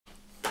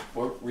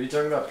were you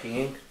talking about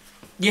peeing?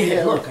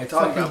 Yeah, look, I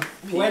talking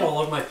fucking wet all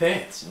over my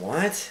pants.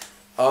 What?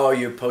 Oh,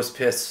 you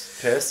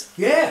post-piss?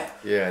 Yeah.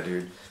 Yeah,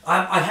 dude.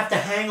 I have to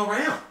hang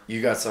around.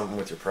 You got something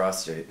with your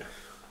prostate.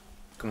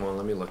 Come on,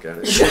 let me look at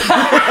it.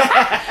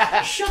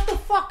 Shut the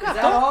fuck up. Is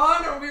that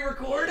on? Are we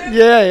recording?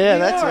 Yeah,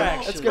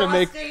 that's gonna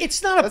make.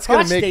 It's not a That's gonna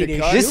prostate make the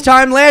issue. cut. This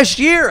time last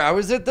year, I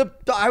was at the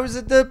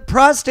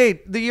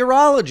prostate, the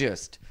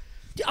urologist.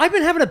 I've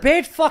been having a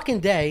bad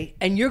fucking day,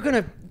 and you're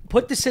gonna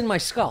put this in my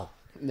skull.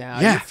 No,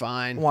 you're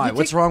fine. Why? You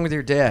What's think- wrong with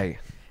your day?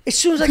 As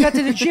soon as I got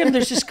to the gym,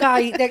 there's this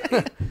guy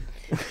that...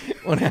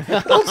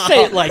 Don't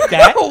say it like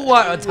that.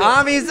 What?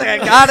 Tommy's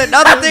got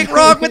another thing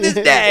wrong with his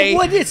day.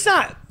 Well, it's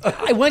not.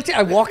 I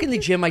walk in the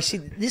gym, I see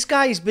this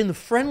guy has been the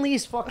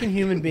friendliest fucking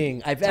human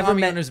being I've ever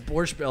Tommy met. on his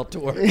Borscht Belt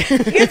tour.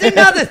 Here's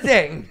another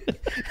thing.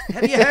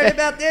 Have you heard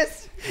about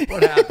this?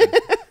 What happened?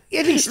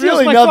 And he steals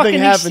Really, my nothing fucking, he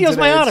happened steals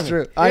today. my It's ottoman.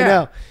 true. I Yeah.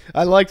 know.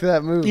 I liked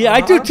that move. Yeah, I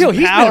do too.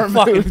 He's been Power a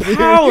fucking move, dude.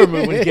 power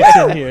move when he gets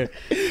in here.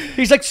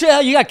 He's like, "So,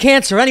 you got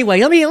cancer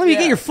anyway. Let me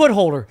get your foot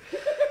holder."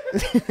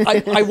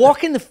 I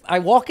walk in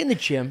the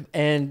gym,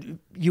 and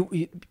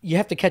you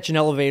have to catch an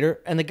elevator,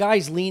 and the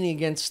guy's leaning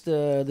against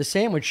the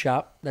sandwich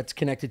shop that's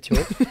connected to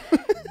it.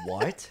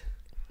 What?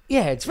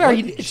 Yeah, it's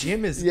very. What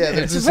gym is Yeah, this?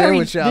 there's a It's very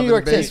sandwich shop New in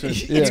York the thing.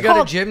 basement. You Yeah. got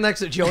called- a gym next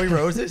to Joey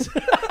Rose's?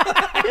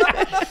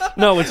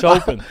 No, it's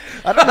open.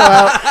 I don't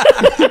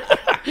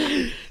know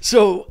how.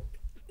 So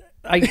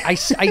I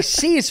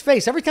see his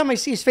face. Every time I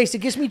see his face, it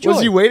gives me joy.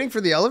 Was he waiting for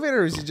the elevator,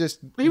 or was he just?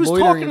 He was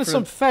loitering talking in to front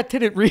some of-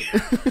 fat-titted re-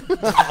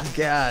 Oh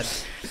God.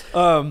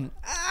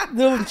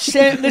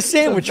 the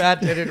sandwich.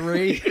 Fat-titted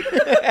Ree.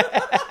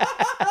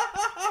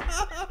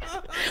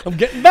 I'm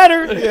getting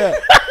better. Yeah.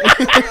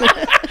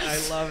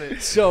 I love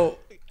it. So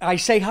I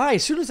say hi.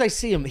 As soon as I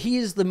see him, he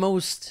is the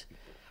most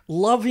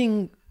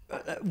loving,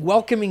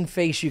 welcoming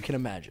face you can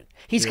imagine.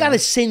 He's got a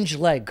singed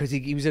leg because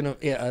he was in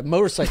a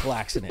motorcycle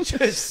accident.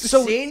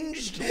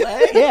 Singed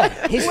leg?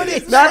 Yeah. His,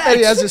 Not that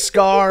he has a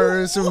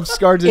scar or some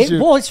scar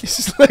tissue. well, it's-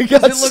 Just like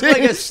Does it look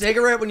like a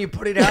cigarette when you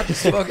put it out to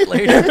smoke it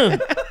later?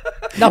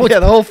 no, Yeah,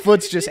 the whole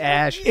foot's just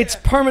ash. it's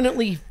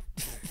permanently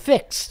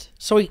fixed.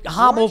 So he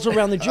hobbles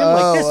around the gym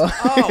like this.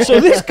 Oh. So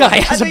this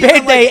guy has a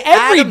bad day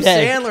every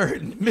day. Adam Sandler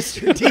and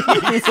Mr. D.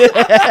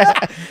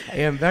 I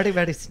am very,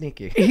 very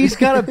sneaky. He's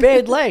got a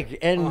bad leg,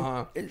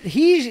 and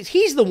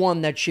he's the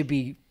one that should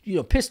be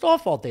pissed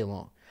off all day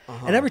long.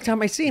 And every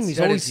time I see him, he's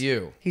Instead always it's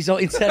you. He's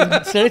always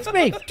instead it's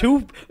me.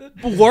 Two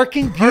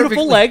working, beautiful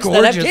Perfectly legs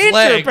that have gorgeous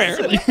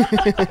cancer,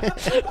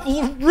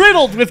 apparently,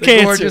 riddled with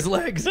cancer. Gorgeous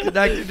legs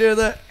connected to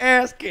the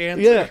ass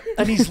cancer. Yeah,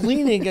 and he's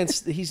leaning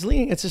against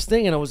this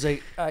thing, and I was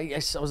like,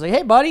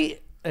 hey, buddy,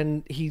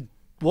 and he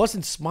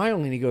wasn't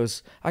smiling. He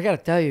goes, I got to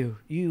tell you,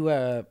 you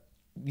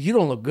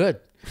don't look good.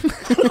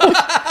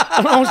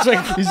 And I was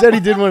like, He said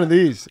he did one of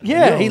these.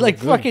 yeah, he like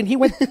fucking, he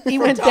went down.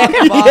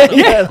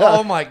 Yeah.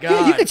 Oh my God.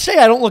 Yeah, you could say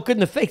I don't look good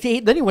in the face.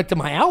 Then he went to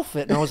my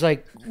outfit, and I was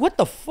like, "What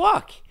the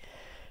fuck?"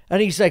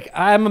 And he's like,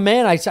 "I'm a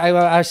man. I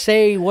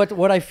say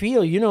what I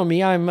feel. You know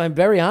me. I'm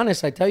very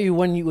honest. I tell you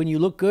when you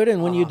look good,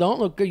 and when you don't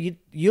look good,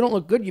 you don't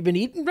look good. You've been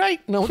eating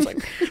right." And I was like,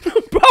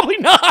 "Probably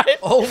not."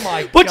 Oh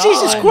my God. But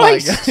Jesus Oh my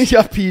Christ! God. You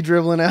got pee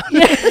dribbling out.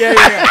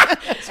 Yeah.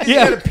 You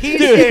Yeah, got a pee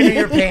stain in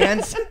your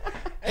pants,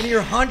 and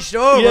you're hunched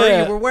over.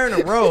 Yeah. You were wearing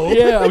a robe.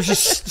 yeah, I was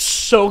just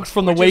soaked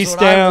from the Which is waist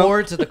what I down.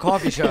 wore to the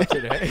coffee shop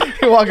today.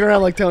 You're walking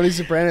around like Tony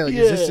Soprano. Like,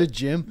 Yeah. is this a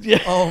gym?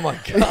 Oh my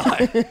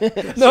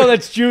God. No,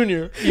 that's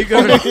Junior. You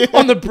go to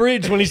On the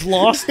bridge when he's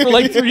lost for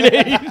like 3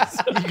 days.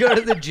 you go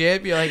to the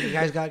gym. You're like, you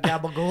guys got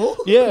gabagool?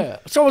 Yeah.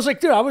 So I was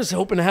like, dude, I was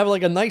hoping to have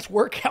like a nice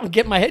workout and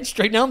get my head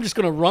straight. Now I'm just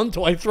gonna run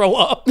till I throw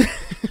up.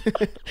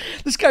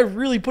 This guy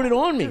really put it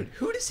on me.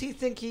 Who does he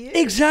think he is?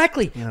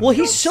 Exactly. Well,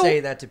 he's so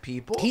say that to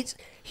people.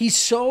 he's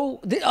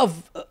so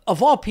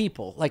of all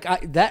people. Like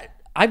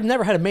I've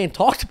never had a man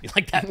talk to me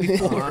like that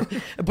before.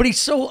 But he's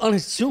so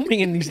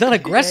unassuming and he's not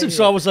aggressive.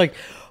 So I was like,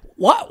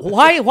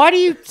 why do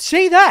you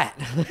say that?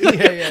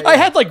 I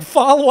had like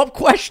follow-up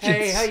questions.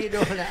 Hey, how you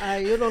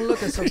doing? You don't look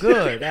so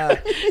good.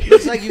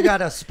 Looks like you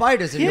got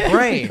spiders in your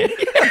brain.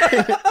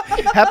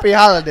 Happy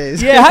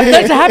holidays. Yeah,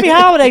 that's a happy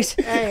holidays.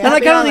 And I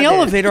happy got on the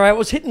holidays. elevator. I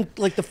was hitting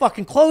like the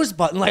fucking close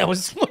button, like I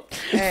was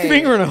Hey,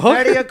 fingering a hook.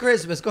 Merry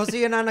Christmas. Go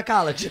see an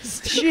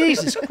gynecologist.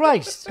 Jesus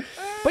Christ!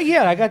 But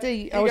yeah, I got the.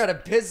 You got a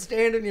piss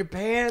stand in your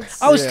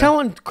pants. I was Yeah.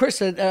 telling Chris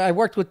that I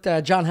worked with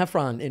John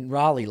Heffron in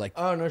Raleigh. Like,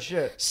 Oh no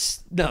shit.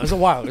 no, it was a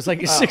while. It was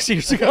like 6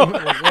 years ago.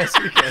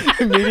 Last weekend.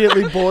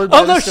 Immediately bored. by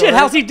Oh the no story. shit!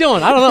 How's he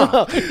doing? I don't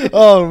know.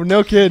 Oh,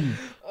 no kidding.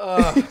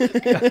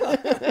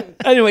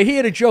 Anyway, he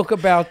had a joke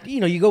about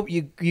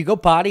you go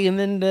potty and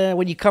then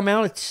when you come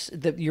out, it's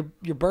your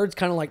bird's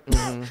kind of like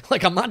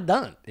like I'm not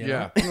done. you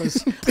know?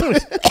 Yeah.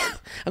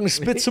 I'm gonna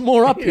spit some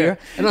more up here,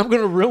 and I'm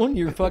gonna ruin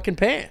your fucking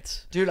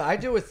pants. Dude, I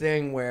do a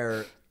thing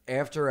where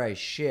after I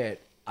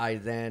shit, I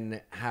then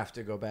have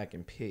to go back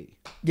and pee.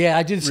 Yeah,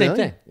 I do the same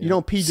Really? thing. You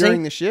don't pee Same-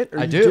 during the shit? Or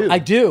I you do. I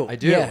do. I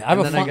do. Yeah, I have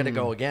And a then I gotta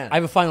go again. I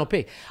have a final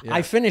pee.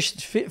 I finish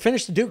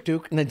the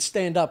Duke and then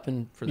stand up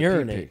and the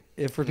urinate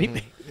for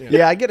pee.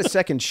 Yeah, I get a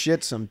second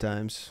shit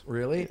sometimes.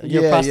 Really?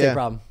 Your Yeah, prostate yeah.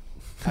 problem.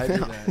 I do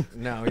that.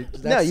 No,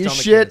 that's No, you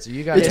stomach shit. cancer.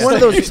 You got It's one of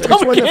those. It's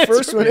Stomach when the cancer.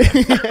 first one.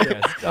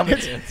 stomach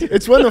cancer.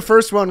 It's when the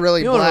first one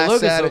really You don't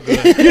blasts look at so it.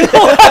 good.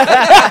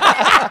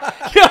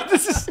 Yeah,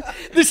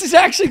 this is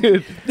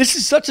actually this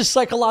is such a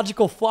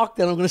psychological fuck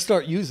that I'm gonna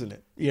start using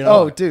it. You know?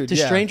 Oh, dude, to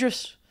yeah.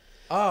 strangers,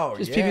 Oh,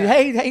 just yeah. people.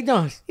 Hey,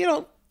 no, you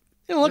don't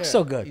look Yeah.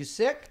 so good. You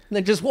sick? And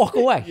then just walk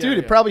away. Dude,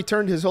 it probably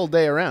turned his whole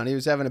day around. He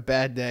was having a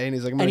bad day, and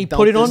he's like, I'm And gonna he dump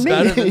put it on this me.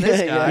 Better than this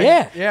Yeah, guy.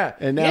 Yeah. Yeah.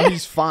 And now Yeah.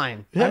 he's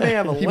fine. I may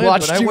have a He limp,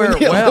 watched but I you wear in it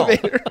the well.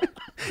 elevator.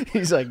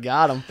 He's like,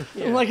 got him.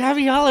 I'm like,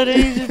 happy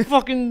holidays, and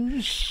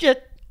fucking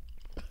shit.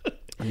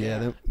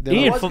 Yeah. I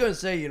Ian, was going to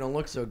say you don't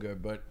look so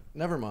good, but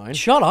never mind.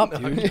 Shut up,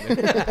 dude.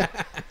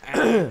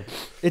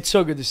 It's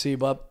so good to see you,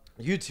 bub.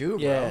 You too, bro.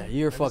 Yeah,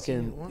 you're Haven't seen you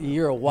in a fucking, while.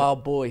 you're a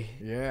wild boy.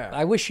 Yeah.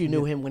 I wish you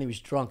knew him when he was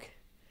drunk.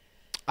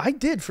 I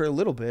did for a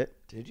little bit.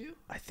 Did you?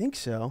 I think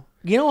so.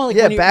 You know, like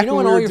Yeah, when, you back know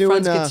when when we all were your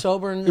friends doing, get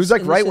sober. It was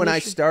like in right this when I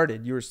industry?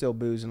 started. You were still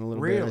boozing a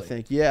little bit, Really? I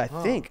think. Yeah,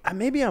 I think.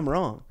 Maybe I'm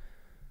wrong.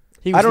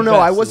 He was I don't the know.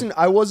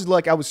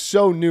 best, I was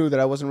so new that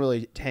I wasn't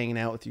really hanging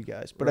out with you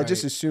guys. But I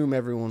just Right. assume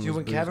everyone Dude, was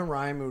when boozing. Kevin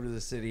Ryan moved to the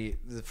city,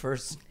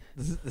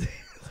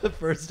 the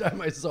first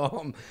time I saw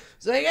him,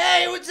 he's like,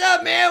 "Hey, what's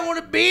up, man? Want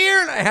a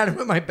beer?" And I had him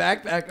in my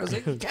backpack. I was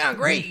like, "You sound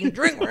great. You can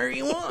drink wherever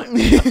you want."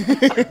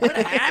 What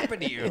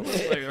happened to you? I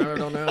was like, I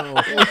don't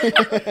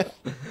know.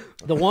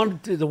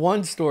 The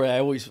one story I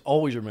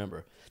always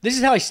remember. This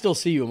is how I still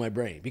see you in my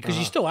brain because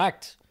you still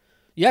act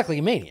like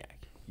a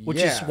maniac, which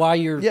is Yeah. why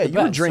you're Yeah, the you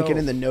were best. drinking So-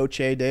 in the Noche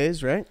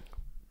days, right?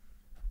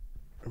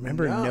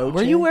 Remember No. Noche?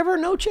 Were you ever a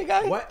no chick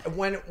guy? What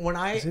when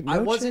I it I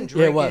Noche? wasn't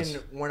Yeah, it drinking was.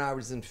 when I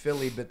was in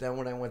Philly, but then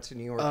when I went to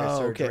New York, I Oh,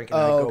 started okay. drinking.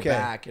 And Oh, I'd go okay.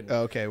 back and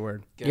Okay,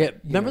 word. get, Yeah, you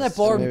remember know, that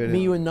bar maybe me, not.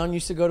 you, and Nunn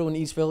used to go to in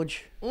East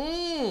Village,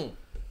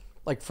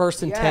 like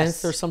First and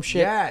Yes. 10th or some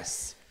shit.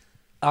 Yes.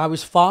 I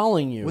was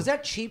following you. Was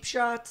that Cheap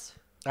Shots?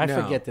 I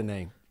No. forget the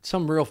name.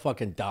 Some real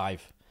fucking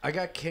dive. I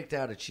got kicked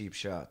out of Cheap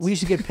Shots. We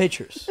used to get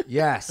pictures.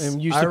 yes.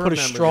 And used I to put a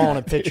remember straw that. on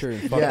a pitcher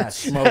and fucking Yes.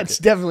 smoke That it.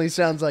 definitely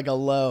sounds like a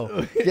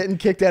low. Getting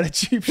kicked out of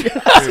cheap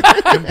shots.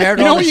 Compared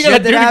to You know all what the you gotta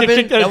shit do that to get happened,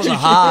 kicked out that of was a Cheap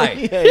high.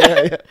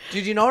 yeah.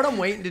 Dude, you know what I'm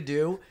waiting to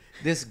do?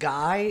 This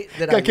guy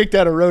that Got kicked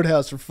out of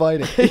Roadhouse for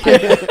fighting.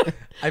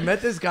 I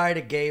met this guy at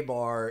a gay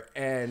bar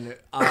and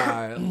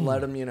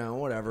let him,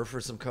 whatever,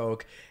 for some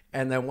coke.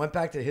 And then went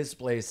back to his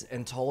place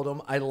and told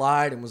him I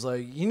lied and was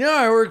like,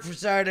 I work for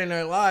Saturday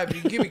Night Live.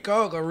 You give me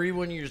coke, I'll read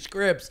one of your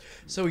scripts.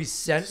 So he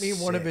sent me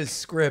one of his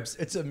scripts.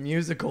 It's a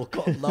musical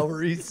called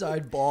Lower East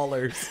Side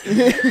Ballers.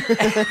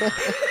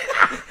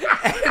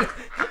 And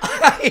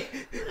I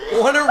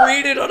want to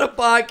read it on a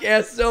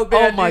podcast so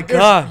bad. Oh, my dude. There's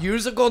God.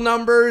 musical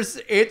numbers.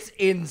 It's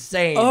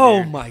insane.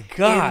 Oh dude. my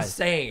god!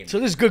 Insane. So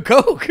this is good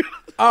coke.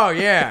 Oh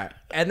yeah,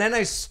 and then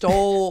I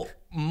stole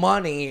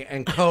money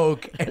and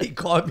coke, and he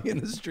caught me in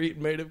the street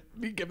and made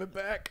me give it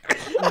back.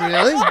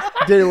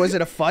 Really? Was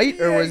it a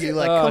fight or was he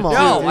like, come on?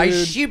 No, I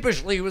dude.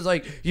 sheepishly was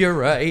like, "You're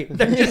right."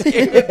 And I just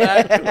gave it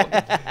back to him.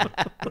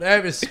 But I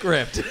have his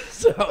script,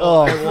 so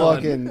Oh, I won.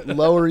 fucking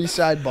Lower East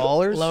Side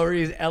Ballers. Lower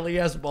East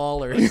LES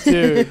Ballers,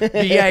 dude.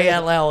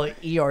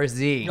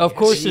 BALLERZ. Of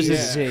course, this is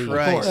Jesus Z.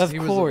 Christ. Of He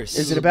was a- course.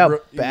 Is he it was about he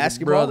was a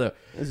basketball? brother.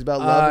 Is it about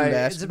love and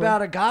basketball? It's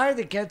about a guy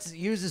that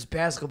uses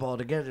basketball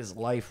to get his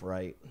life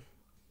right.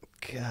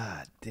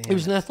 God damn. He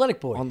was an athletic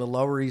boy. On the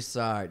Lower East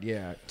Side,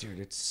 yeah, dude,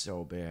 it's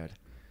so bad.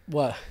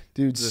 What?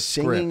 Dude, the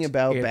singing script,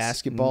 about it's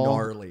basketball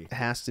gnarly.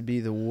 has to be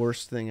the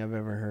worst thing I've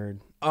ever heard.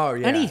 Oh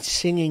yeah, Any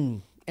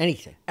singing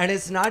anything and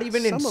it's not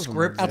even in Some of them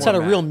script are outside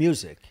of format. real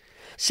music.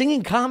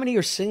 Singing comedy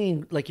or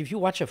singing, like if you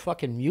watch a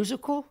fucking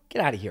musical,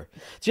 get out of here.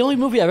 It's the only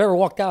movie I've ever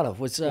walked out of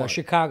was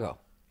Chicago.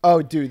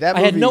 Oh, dude, that I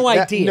movie. had no that-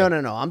 idea.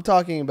 No. I'm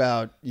talking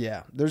about,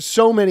 yeah. There's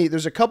so many.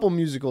 There's a couple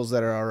musicals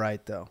that are all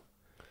right, though.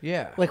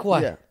 Yeah, Like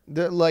what? Yeah.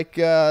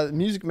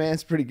 Music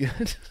Man's pretty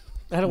good.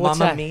 I don't, what's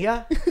Mamma that?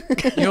 Mia.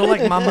 You know,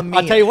 like Mamma Mia.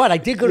 I'll tell you what, I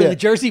did go to Yeah. the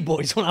Jersey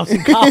Boys when I was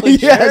in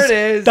college. Yes.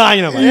 There it is.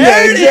 Dynamite.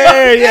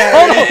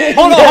 yeah.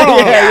 Hold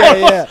on.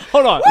 Yeah.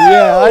 Hold on.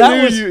 Yeah, I that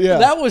knew was, you. Yeah.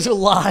 That was a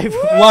live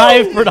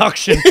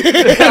production.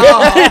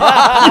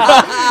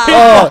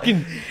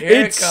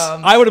 Here it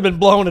comes. I would have been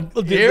blown.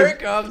 Here it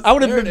comes. I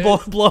would have There been it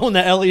is. blown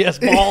the LES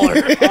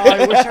baller. Oh,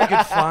 I wish I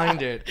could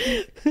find it.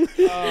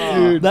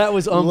 Dude, That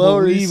was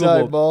Lower East Side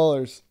unbelievable.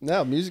 Ballers.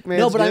 No, Music Man's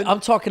No, but good. I'm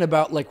talking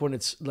about like when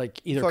it's like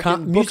either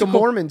Fucking Book musical. of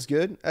Mormon's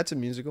good. That's a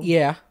musical.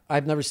 Yeah,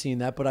 I've never seen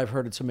that, but I've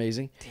heard it's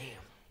amazing. Damn.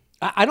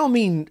 I don't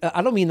mean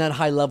that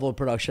high level of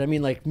production. I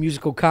mean like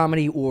musical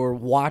comedy or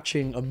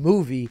watching a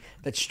movie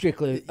that's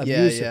strictly a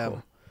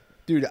musical.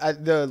 Dude,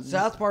 the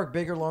South Park,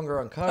 Bigger,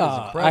 Longer, Uncut is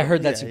I incredible.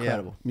 heard that's yeah,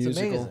 incredible. It's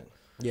musical. amazing.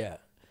 Yeah.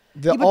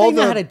 The, Yeah, but all they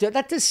know the, how to do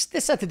that.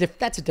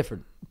 That's a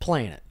different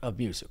planet of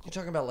musical. You're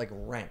talking about like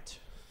Rent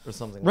or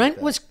something. Rent like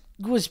that. was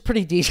was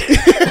pretty decent.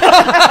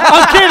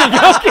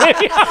 I'm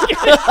kidding.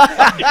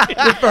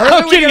 The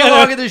further we get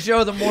along in the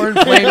show, the more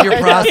inflamed your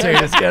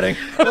prostate is getting.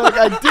 Like,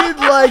 I did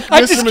like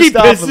I Mr. just keep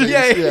Mistopheles.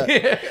 pissing.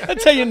 Yeah.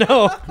 That's how you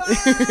know.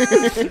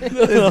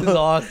 This is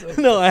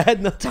awesome. No, I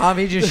had no.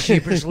 Tommy just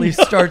sheepishly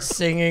starts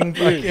singing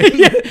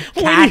fucking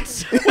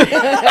cats.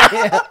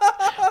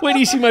 Wait till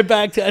you see my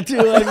back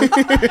tattoo.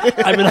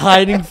 I've been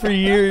hiding for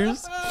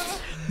years.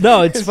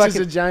 No, it's It's fucking.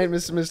 just a giant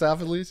Mr.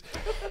 Mistopheles.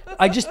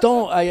 I just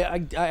don't.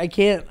 I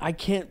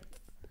can't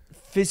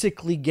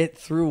physically get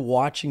through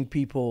watching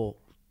people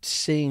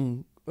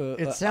sing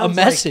It a sounds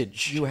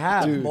message. like you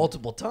have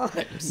multiple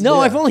times. No, Yeah.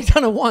 I've only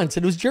done it once.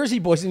 It was Jersey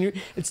Boys, and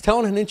it's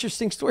telling an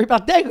interesting story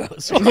about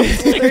Dago. So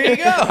There you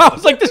go. I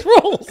was like, this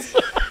rules.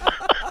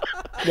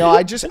 No,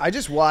 I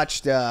just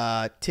watched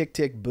Tick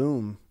Tick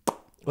Boom.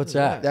 What's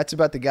that? That's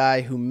about the guy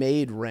who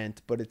made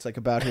Rent, but it's like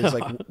about his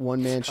like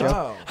one man show.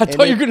 Oh. I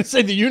thought you were going to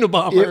say the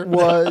Unabomber. It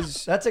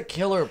was That's a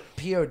killer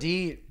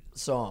POD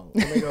song.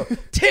 When they go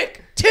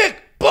tick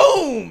tick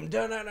boom.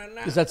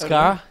 Da-na-na-na. Is that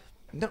ska?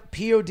 No,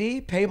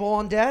 POD, Payable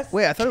on Death.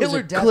 wait, I thought it was Killer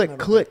a death click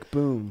metal. click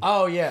boom.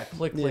 Oh yeah,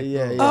 click click.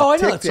 yeah, boom. yeah. Oh, I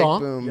know Tick, that tick, song.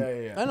 Boom.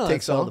 Yeah. I know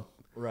Takes that all song.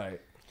 Right.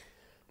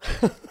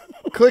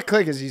 Click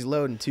click is he's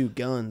loading two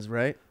guns,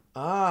 right?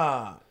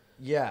 Ah,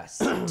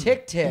 yes.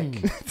 Tick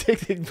tick. Tick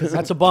tick boom.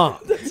 That's a bomb.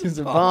 It's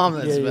a bomb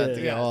that's Yeah, about yeah.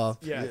 to Yes, go off.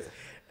 yes.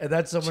 And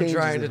that's someone Changes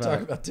trying the to talk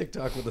vibe. about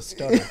TikTok with a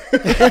stutter.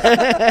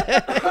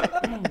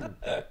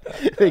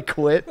 They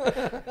quit.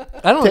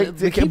 I don't.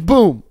 Tick tick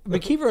boom.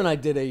 McKeever and I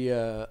did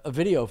a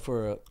video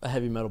for a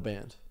heavy metal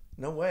band.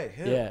 No way.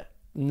 Who? Yeah,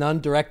 none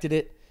directed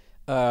it.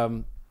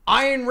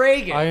 Iron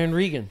Reagan. Iron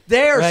Regan.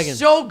 They're Reagan.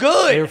 so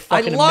good. They were I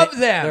fucking love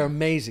them. They're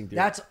amazing, dude.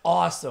 That's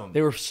awesome.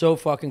 They were so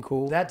fucking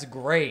cool. That's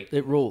great.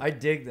 It ruled. I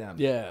dig them.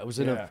 Yeah, it was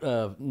in Yeah.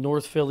 a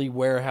North Philly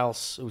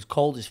warehouse. It was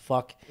cold as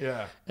fuck.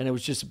 Yeah. And it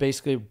was just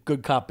basically a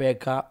good cop, bad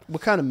cop.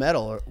 What kind of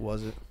metal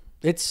was it?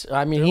 It's,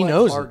 I mean, They're he like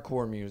knows it.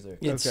 hardcore music.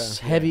 It's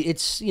heavy.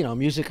 It's,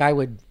 music I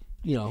would,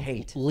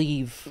 Hate.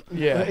 leave.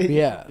 Yeah.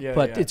 Yeah. Yeah,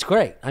 but yeah. it's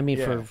great. I mean,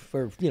 Yeah.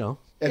 for Have you know,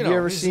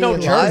 ever it's seen no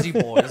it Jersey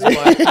live? Boys, but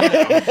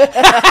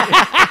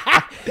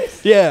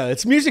yeah,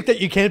 it's music that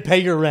you can't pay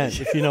your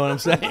rent, if you know what I'm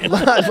saying.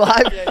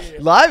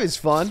 Live is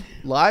fun.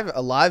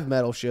 A live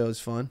metal show is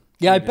fun.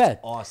 Yeah, I bet.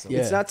 awesome. Yeah.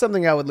 It's not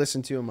something I would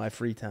listen to in my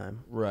free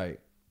time. Right.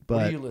 But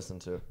What do you listen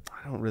to?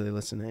 I don't really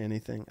listen to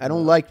anything. I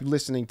don't like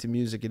listening to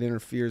music. It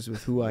interferes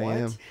with who I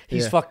am.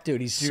 He's Yeah. fucked, dude.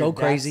 He's so Dude,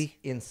 crazy.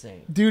 that's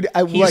insane. Dude,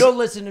 I You like. don't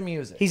listen to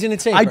music. He's an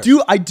insane I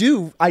person.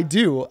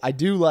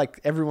 do like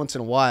every once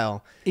in a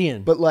while.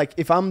 Ian. But like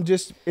if I'm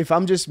just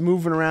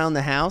moving around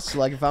the house,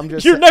 like if I'm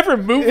just You're never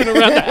moving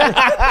around the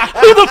house.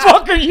 Who the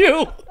fuck are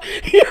you?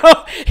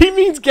 He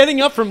means getting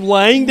up from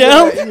laying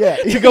down Yeah.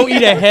 to go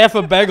eat a half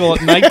a bagel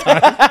at nighttime.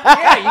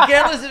 Yeah, you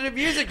can't listen to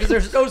music because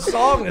there's no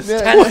song that's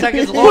 10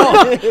 seconds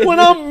long. When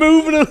I'm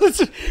moving,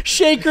 listen,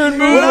 shaker and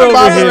move when I'm over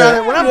bobbing here. around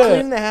it, when I'm Yeah.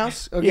 cleaning the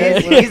house,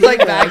 okay. Yeah. He's like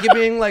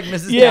vacuuming like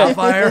Mrs. Yeah.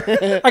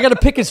 Doubtfire. I got to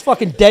pick his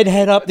fucking dead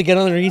head up to get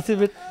underneath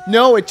of it.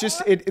 No, it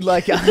just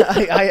like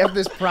I have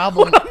this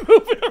problem.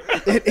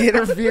 It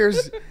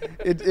interferes.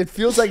 It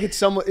feels like it's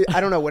someone.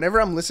 I don't know.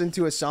 Whenever I'm listening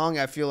to a song,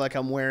 I feel like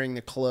I'm wearing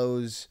the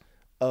clothes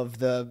of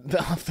the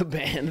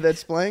band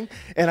that's playing,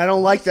 and I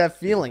don't like that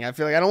feeling. I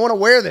feel like I don't want to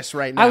wear this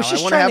right now. I was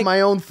just want to trying have to-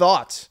 my own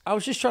thoughts. I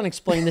was just trying to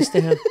explain this to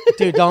him.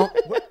 Dude,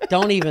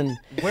 don't even.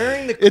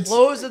 Wearing the It's-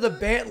 clothes of the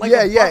band like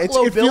Yeah, a yeah.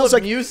 Buffalo It Bill feels of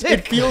like music.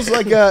 it feels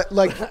like a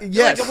like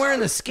yes. Like I'm wearing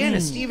the skin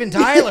of Steven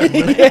Tyler.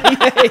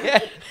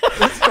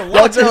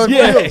 That's how it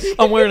Yeah, feels.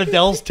 I'm wearing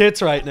Adele's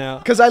tits right now.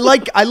 Because I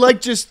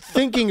like just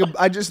thinking.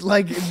 I just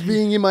like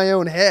being in my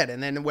own head,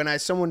 and then when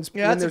someone's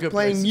Yeah, when that's a they're good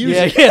playing place.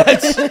 music, Yeah,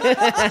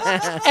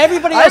 that's,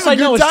 everybody I else have I a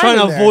know good is time trying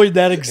to in there. avoid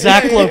that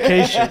exact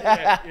location.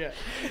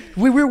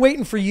 We were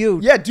waiting for you.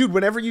 Yeah, dude.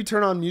 Whenever you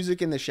turn on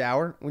music in the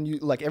shower, when you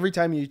like every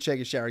time you take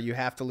a shower, you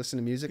have to listen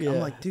to music. I'm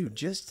Yeah. like, dude,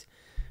 just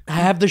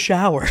Have the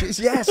shower.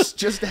 yes,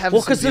 just to have.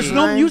 Well, some because there's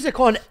no time. music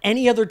on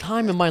any other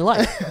time in my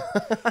life.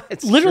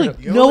 It's Literally,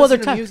 true. You no don't other listen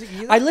to time. music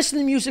either? I listen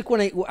to music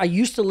when I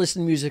used to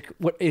listen to music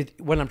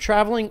when I'm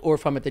traveling or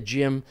if I'm at the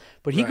gym.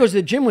 But he goes to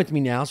the gym with me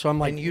now, so I'm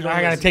like, And you don't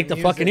I gotta listen take to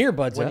the fucking music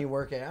earbuds when out. you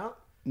work out.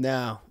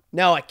 No,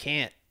 I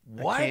can't.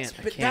 What? I can't.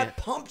 But that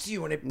pumps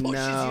you and it pushes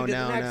No, you to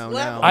no, the next no,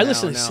 level. no. I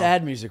listen to no.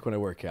 sad music when I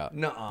work out.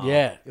 Nuh-uh.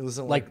 Yeah, You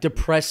listen like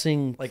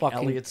depressing, like fucking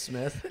Elliott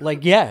Smith.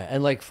 like yeah,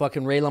 and like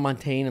fucking Ray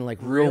LaMontagne and like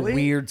real Really?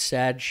 weird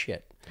sad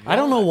shit. I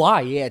don't know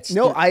why. Yeah, it's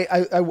No,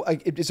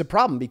 it's a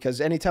problem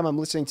because anytime I'm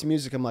listening to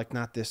music, I'm like,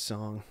 not this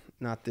song,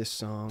 not this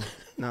song,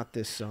 not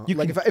this song. You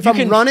like can- if you I'm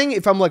can- running,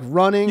 if I'm like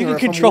running, you or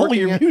can if control I'm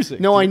working your out-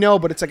 music, No, I dude. know,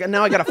 but it's like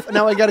now I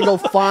gotta go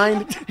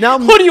find now.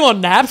 I'm What are you on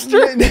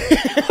Napster?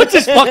 What's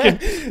this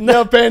fucking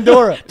no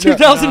Pandora. No.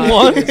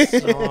 2001? This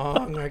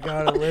song, I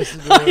gotta listen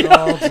to it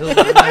all till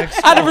the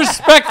next Out of song.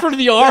 respect for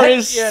the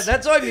artist. Yeah,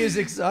 that's why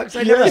music sucks.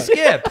 I never Yeah.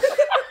 skip.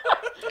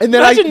 And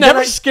then Imagine then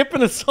never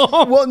skipping a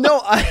song. Well,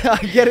 no, I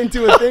get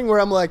into a thing where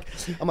I'm like,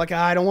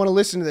 I don't want to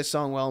listen to this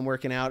song while I'm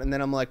working out, and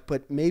then I'm like,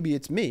 but maybe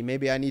it's me.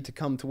 Maybe I need to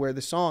come to where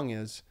the song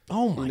is.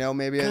 Oh my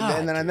maybe, God,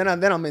 and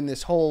then I'm in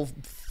this whole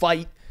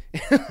fight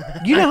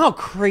You know how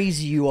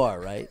crazy you are,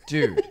 right?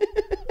 Dude.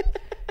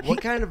 What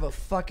kind of a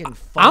fucking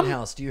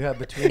funhouse do you have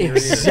between your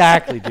ears?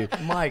 Exactly, dude.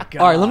 My God.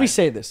 All right, let me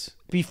say this.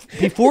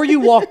 Before you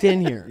walked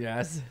in here,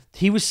 Yes.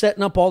 he was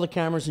setting up all the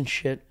cameras and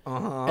shit.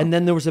 And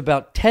then there was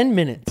about 10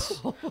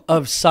 minutes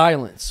of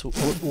silence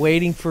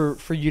waiting for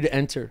you to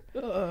enter.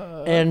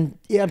 And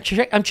yeah,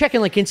 I'm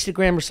checking like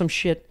Instagram or some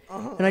shit.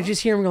 And I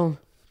just hear him going.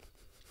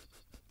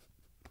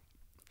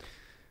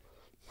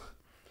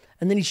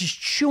 And then he's just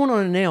chewing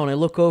on a nail. And I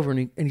look over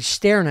and he's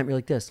staring at me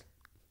like this.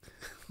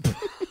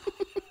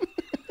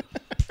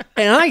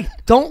 And I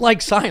don't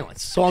like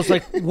silence. So I was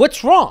like,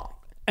 what's wrong?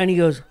 And he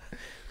goes,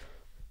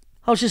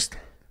 I was just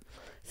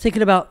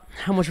thinking about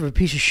how much of a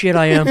piece of shit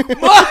I am.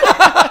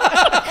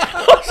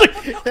 I was like,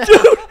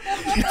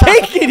 dude,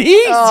 take it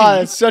easy. Oh,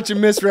 it's such a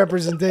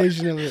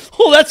misrepresentation of it.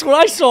 Well, that's what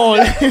I saw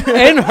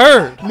and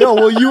heard. No,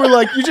 well, you were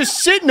like, you're just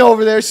sitting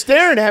over there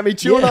staring at me,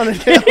 chewing on a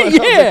nail.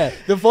 Yeah.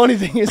 The funny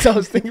thing is, I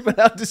was thinking about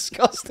how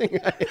disgusting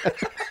I am.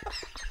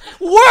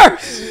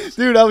 Worse.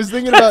 Dude, I was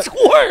thinking That's about.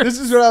 worse. This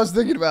is what I was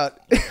thinking about.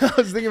 I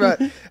was thinking about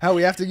how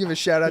we have to give a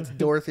shout out to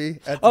Dorothy.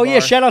 At the Oh, yeah.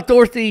 bar. Shout out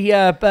Dorothy.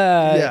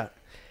 Yeah.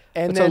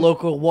 And It's then a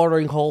local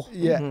watering hole.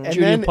 Yeah, and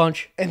Junior then,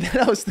 Punch. And then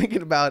I was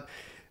thinking about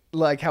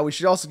like how we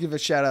should also give a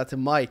shout out to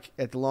Mike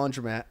at the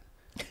laundromat.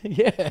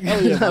 Yeah.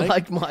 Hell yeah, I Mike.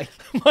 like Mike.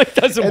 Mike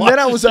doesn't And watch then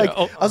I the was like,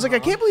 show. I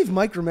can't believe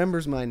Mike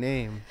remembers my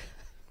name.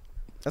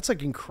 That's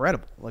like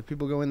incredible. Like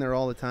people go in there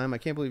all the time. I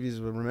can't believe he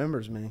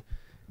remembers me.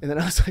 And then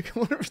I was like, I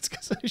wonder if it's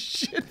because I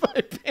shit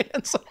my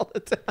pants all the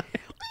time.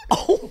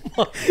 Oh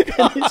my And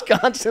God. he's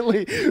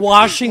constantly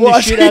washing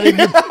the shit out of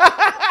you.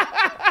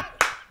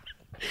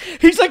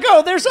 He's like,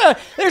 oh,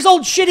 there's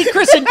old shitty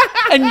Chris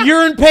and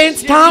urine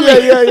pants Tommy.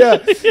 Yeah.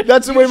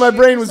 That's the way my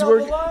brain was yourself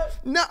working. a lot?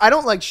 No, I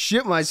don't like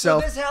shit So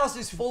myself. this house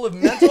is full of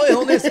mental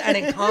illness and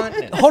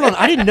incontinence. Hold on,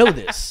 I didn't know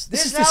this.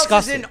 This is house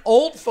disgusting. is an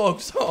old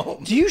folks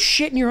home. Do you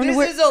shit in your This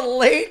underwear? is a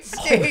late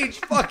stage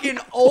fucking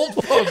old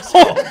folks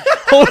home.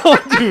 Hold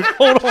on, dude.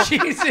 Hold on.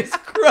 Jesus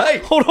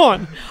Christ. Hold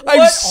on.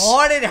 What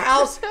haunted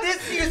house?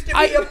 This used to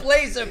be a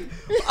place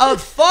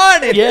of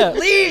fun and Yeah.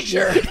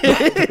 leisure.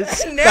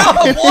 Now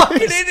I'm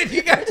walking in and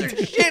you guys are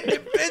shitting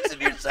and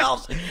pissing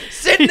yourselves,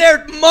 sitting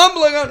there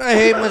mumbling on, I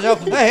hate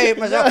myself, I hate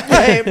myself,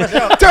 I hate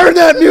myself. Turn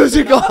that music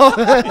off.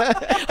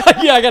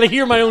 Yeah, I gotta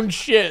hear my own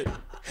shit.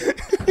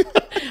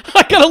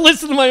 I gotta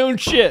listen to my own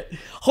shit.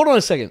 Hold on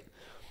a second.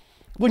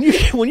 When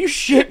you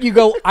shit, you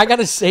go, I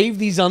gotta save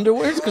these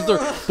underwears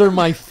because they're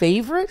my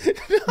favorite.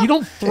 You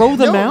don't throw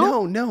them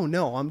out.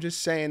 No. I'm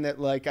just saying that,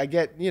 like, I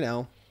get,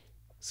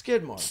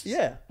 Skid marks.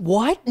 Yeah.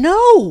 What?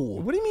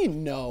 No. What do you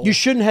mean, no? You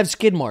shouldn't have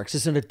skid marks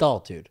as an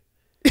adult, dude.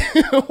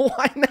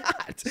 Why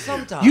not?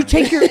 Sometimes. You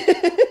take your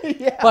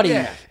buddy.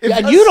 Yeah.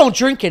 And you don't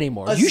drink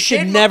anymore. You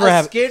should never a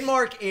have. skid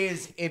mark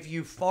is if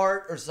you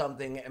fart or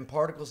something and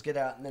particles get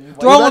out and then you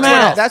Throw wipe them it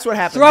out. That's what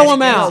happens. Throw them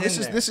No, out.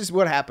 This is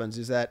what happens.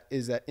 Is that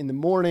in the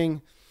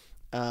morning,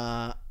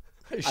 I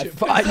shit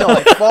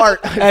fart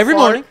Every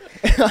morning,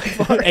 I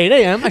fart. 8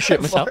 a.m. I shit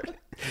myself.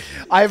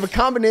 I have a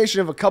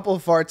combination of a couple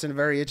of farts and a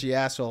very itchy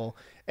asshole,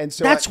 and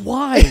so That's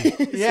why.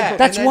 Yeah,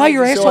 That's and then why you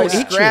your just- asshole so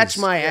I itches. scratch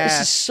my This is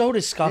ass. so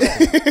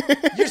disgusting.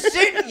 You're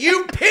sitting,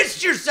 you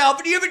pissed yourself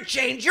and you haven't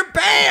changed your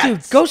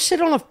pants. Dude, go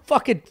sit on a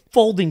fucking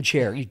folding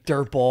chair, you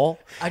dirtball.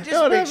 I just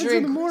No, it happens picturing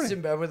in the Chris morning.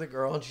 in bed with a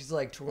girl and she's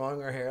like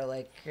twirling her hair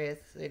like, Chris,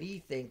 what are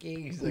you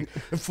thinking? He's like,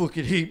 I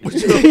fucking hate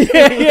myself.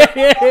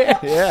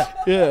 yeah,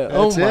 Yeah.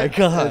 Oh That's my it.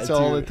 god. That's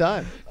all the dude.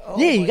 time.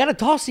 Yeah, you got to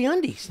toss the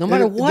undies, no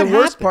matter The what.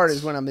 worst part happens.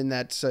 is when I'm in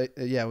that.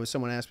 When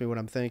someone asks me what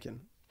I'm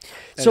thinking.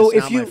 And So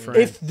it's not my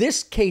friend. if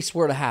this case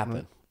were to happen,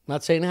 I'm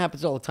not saying it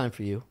happens all the time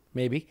for you,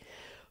 maybe,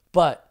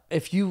 but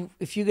if you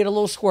get a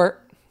little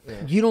squirt,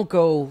 you don't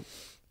go,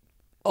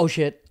 oh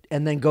shit,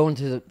 and then go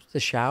into the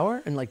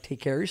shower and like take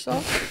care of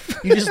yourself.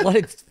 You just let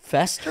it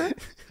fester.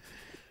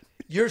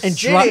 You're And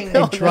dry- sitting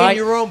and dry- in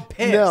your own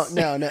piss.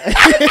 no.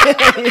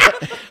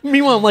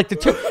 Meanwhile, I'm like the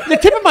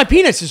tip of my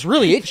penis is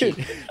really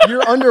itchy.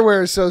 Your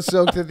underwear is so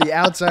soaked that the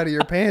outside of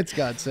your pants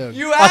got soaked.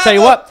 You have tell you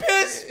a what.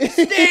 piss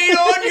stain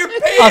on your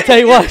pants. I'll tell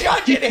you You're what.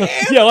 judging him.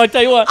 Yo, I'll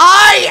tell you what.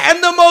 I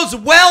am the most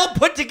well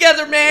put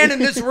together man in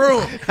this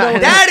room.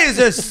 That is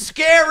a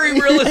scary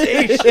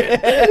realization.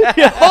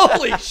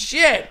 Holy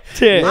shit.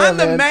 Yeah, I'm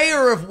the man.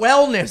 mayor of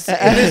wellness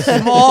in this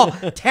small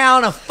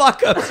town of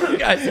fuck ups you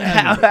guys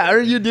have. How are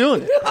you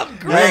doing it? I'm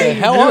great.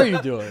 How are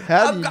you doing?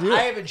 How do you do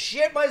I it? haven't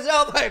shit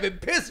myself. I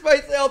haven't pissed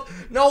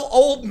myself. No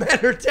old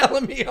men are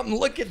telling me I'm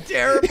looking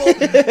terrible.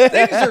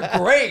 Things are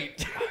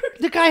great.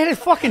 The guy had a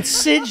fucking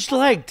singed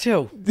leg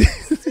too.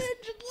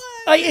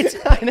 You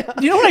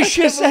know what I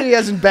should have He said?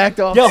 hasn't backed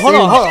off. Yo, hold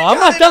on. I'm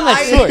not done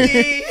that story.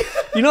 story.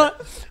 You know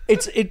what?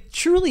 It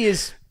truly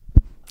is.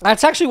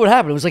 That's actually what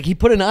happened. It was like he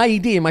put an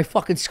IED in my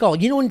fucking skull.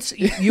 You know when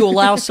you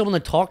allow someone to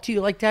talk to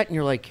you like that, and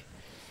you're like,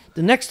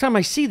 The next time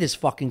I see this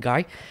fucking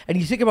guy, and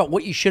you think about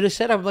what you should have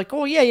said, I'm like,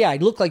 oh, yeah, I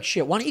look like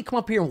shit. Why don't you come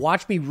up here and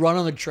watch me run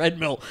on the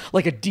treadmill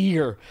like a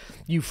deer,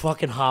 you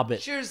fucking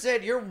hobbit? Should have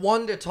said, you're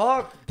one to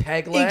talk,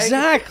 peg leg.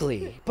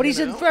 Exactly. But he's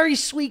a very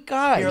sweet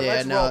guy. Here, Yeah,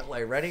 let's no. role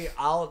play. Ready?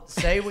 I'll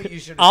say what you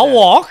should have I'll said.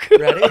 walk.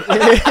 Ready?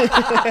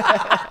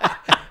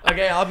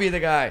 Okay, I'll be the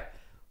guy.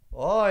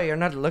 Oh, you're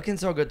not looking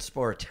so good,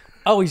 sport.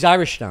 Oh, he's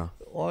Irish now.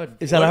 What,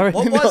 Is that Irish?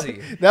 What was he?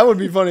 That would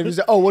be funny if you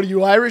said, "Oh, what are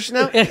you Irish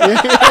now?"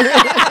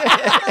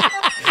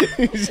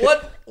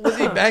 What was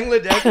he,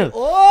 Bangladesh?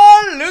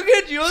 Oh, look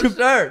at you,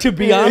 sir. To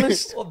be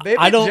honest, Oh, baby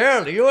I don't.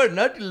 Gerald, you are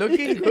not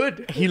looking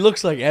good. He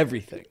looks like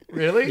everything.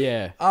 Really?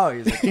 Yeah. Oh,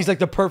 he's like, He's like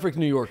the perfect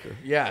New Yorker.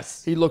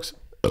 yes. He looks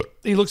So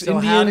how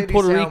Indian, did he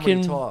Puerto sound when Rican.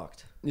 he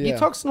talked? He Yeah.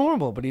 talks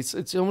normal, but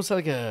it's almost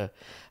like a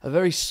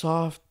very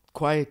soft,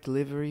 quiet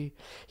delivery.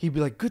 He'd be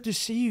like, "Good to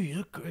see you. You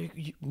look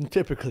great."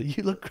 Typically,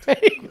 you look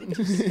great.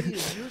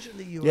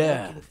 Usually you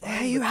Yeah.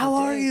 Hey, how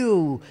are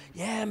you?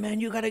 Yeah, man,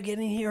 you gotta get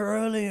in here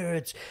earlier.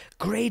 It's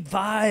great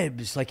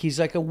vibes. Like he's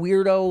like a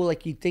weirdo.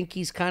 Like you think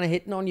he's kind of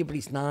hitting on you, but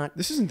he's not.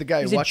 This isn't the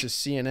guy He's who a watches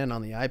CNN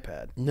on the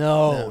iPad.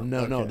 No.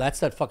 okay. That's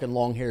that fucking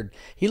long haired.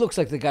 He looks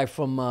like the guy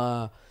from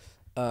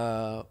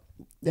that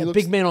looks-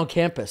 big man on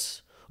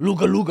campus.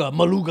 Luga Luga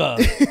Maluga.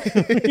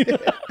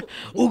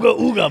 Ooga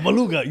Ooga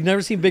Maluga. You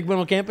never seen Big Man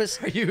on Campus?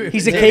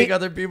 He's a dating cake.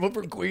 other people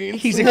from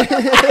Queens. He's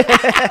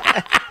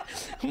a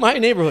My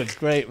neighborhood's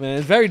great, man.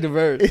 It's very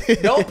diverse.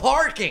 No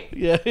parking.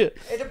 Yeah. Had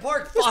to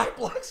park 5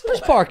 blocks away. There's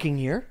parking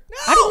here.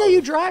 I didn't know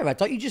you drive. I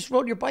thought you just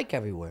rode your bike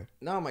everywhere.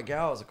 No, my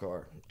gal has a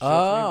car. She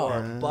Oh.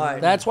 lets me borrow,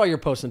 but That's why you're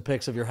posting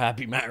pics of your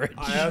happy marriage.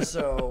 I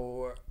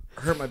also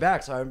hurt my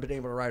back, so I haven't been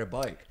able to ride a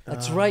bike.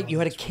 That's right. You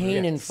had a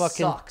cane and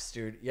fucking. Sucks,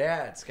 dude.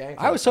 Yeah, it's skank.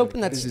 I was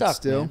hoping that Is it stuck.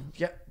 still? man.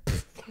 Yeah.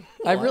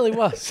 I really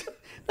was.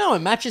 No, it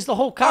matches the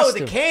whole Oh,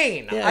 costume. the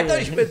cane. Yeah, I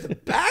thought yeah. you meant the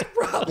back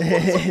problem. I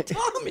was like,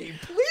 Tommy,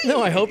 please.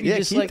 No, I hope you Yeah,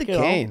 just keep like the you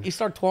know, cane. you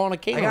start twirling a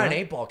cane. I got an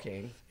around. 8-ball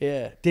cane.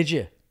 Yeah. Did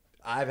you?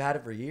 I've had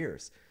it for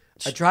years.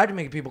 I tried to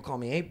make people call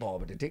me 8-ball,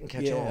 but it didn't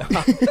catch on.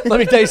 Let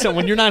me tell you something.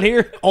 When you're not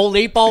here, old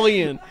 8-ball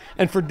in,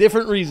 and for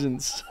different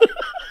reasons.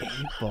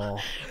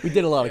 Ball. We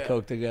did a lot of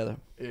coke together.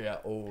 Yeah.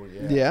 Oh,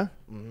 yeah. Yeah.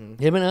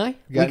 Him and I. Got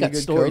we any good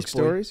stories. Coke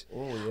stories?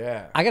 Oh,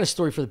 yeah. I got a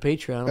story for the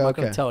Patreon. I'm not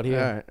going to tell it here.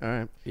 All right. All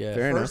right. Yeah.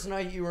 Fair enough. First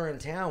night you were in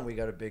town, we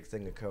got a big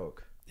thing of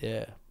Coke.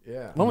 Yeah.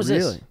 Yeah. When was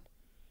this? Really?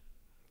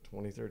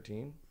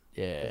 2013.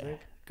 Yeah. think.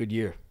 Good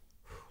year.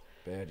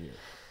 Bad year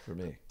for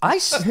me.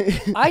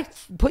 I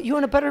put you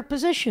in a better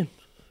position.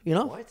 You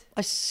know? What?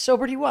 I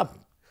sobered you up.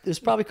 It was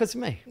probably because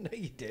of me. No,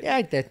 you didn't. Yeah,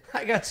 I did.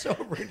 I got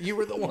sober. And you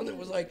were the one that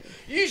was like,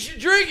 "You should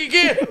drink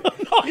again."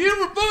 You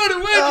were born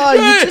away. Oh,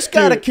 you just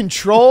gotta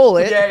control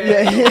it.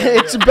 Yeah.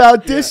 It's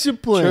about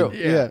discipline. True.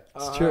 Yeah.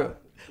 It's true.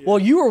 Well,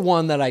 you were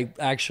one that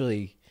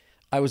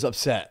I was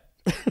upset.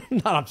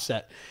 Not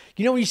upset.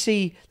 You know when you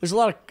see there's a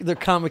lot of the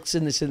comics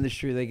in this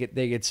industry,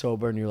 they get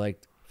sober and you're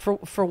like, for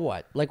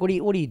what? Like what are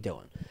you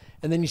doing?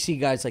 And then you see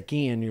guys like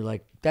Ian, you're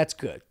like, that's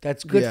good.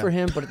 That's good Yeah. for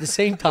him. But at the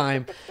same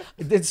time,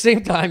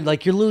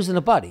 like you're losing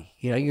a buddy.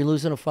 You know, you're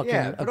losing a fucking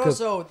Yeah, a but good-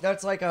 also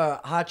that's like a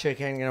hot chick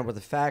hanging out with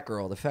a fat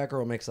girl. The fat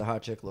girl makes the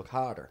hot chick look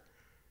hotter.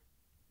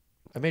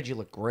 I made you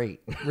look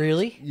great.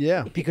 Really?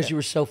 Yeah. Because you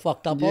were so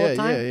fucked up all Yeah. the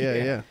time?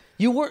 Yeah.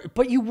 You were,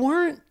 but you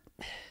weren't.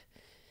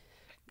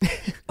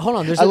 Hold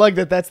on. There's I a- like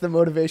that. That's the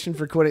motivation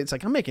for quitting. It's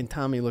like I'm making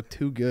Tommy look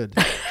too good.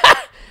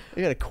 I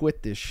gotta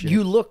quit this shit.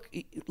 You look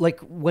like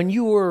when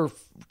you were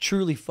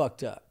truly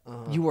fucked up,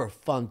 you were a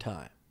fun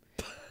time.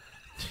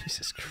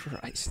 Jesus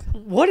Christ.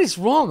 What is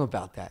wrong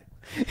about that?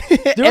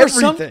 There are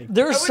some. Everything.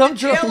 There I are went some to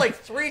jail dr- like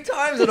 3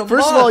 times in a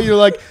First month. of all, you're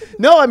like,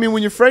 no. I mean,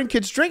 when your friend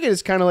kids drinking,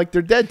 it's kind of like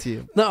they're dead to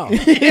you. No,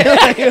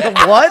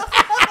 What?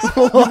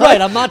 you're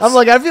right. I'm not. I'm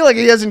like, I feel like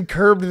he hasn't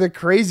curbed the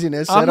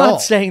craziness I'm at not all.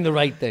 saying the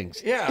right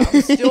things. Yeah,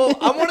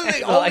 I'm one of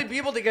the only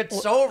people to get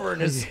sober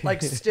and it's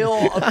like still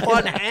a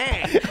fun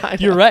hang.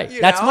 You're right.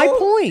 You That's my know?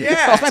 point.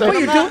 Yeah, That's my and point.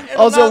 I'm You're not- doing. and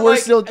Also, I'm not we're like,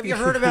 still- Have you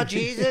heard about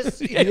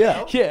Jesus? You Yeah,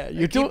 know? yeah.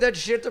 You're Keep doing. that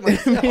shit to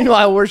myself.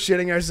 Meanwhile, we're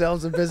shitting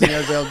ourselves and pissing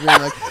ourselves, being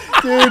like,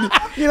 dude,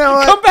 you know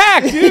what? Come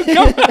back, dude.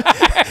 Come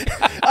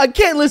back. I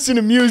can't listen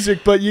to music,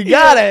 but you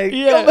gotta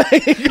yeah,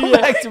 go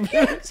back to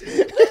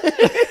music.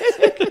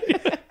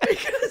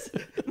 Because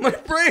my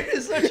brain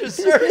is such a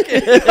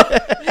circuit.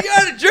 You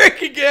gotta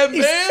drink again,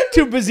 man.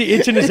 Too busy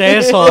itching his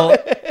asshole.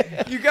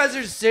 You guys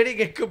are sitting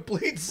in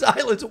complete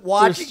silence,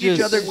 watching each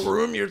just- other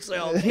groom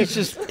yourselves. He's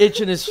just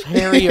itching his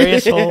hairy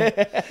asshole.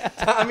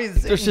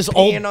 Tommy's There's sitting just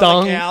old peeing on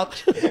dung. the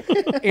couch.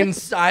 In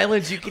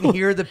silence, you can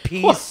hear the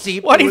pee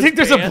seep. Why do you through think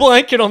his there's a pants.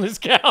 blanket on this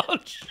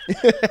couch?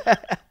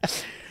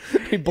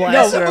 We No,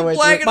 blasted our put a way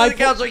blanket through. on the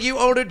couch like you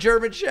own a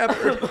German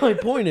Shepherd. My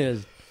point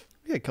is,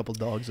 We had a couple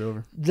dogs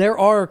over. there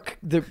are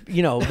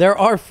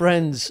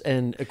friends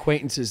and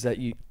acquaintances that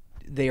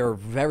they are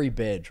very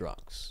bad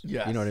drunks.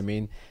 Yes. You know what I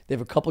mean? They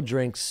have a couple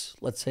drinks,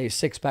 let's say a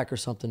 6-pack or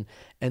something,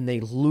 and they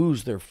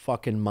lose their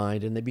fucking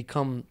mind and they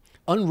become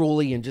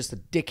unruly and just a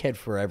dickhead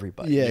for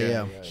everybody.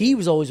 Yeah. He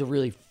was always a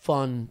really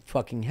fun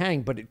fucking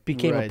hang, but it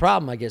became a Right.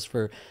 problem, I guess,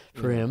 for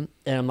him.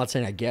 And I'm not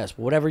saying I guess,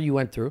 but whatever you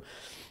went through.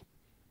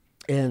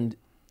 And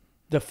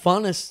the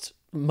funnest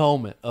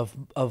moment of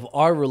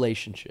our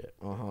relationship.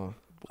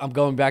 I'm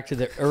going back to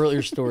the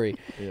earlier story.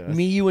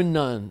 Me, you, and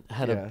Nunn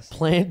had a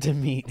plan to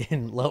meet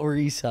in Lower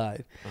East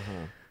Side,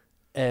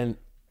 and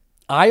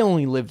I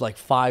only lived like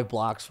 5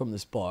 blocks from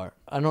this bar.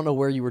 I don't know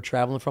where you were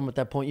traveling from at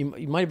that point.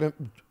 You might have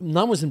been.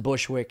 Nunn was in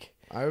Bushwick.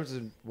 I was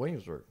in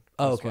Williamsburg.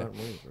 Oh, okay.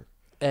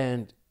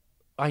 And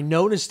I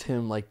noticed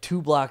him like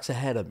 2 blocks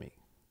ahead of me,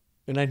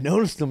 and I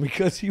noticed him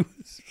because he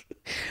was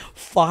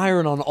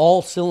firing on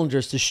all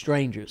cylinders to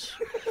strangers.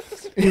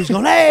 He was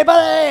going, "Hey,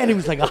 buddy!" And he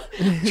was like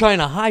trying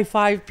to high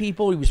five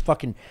people.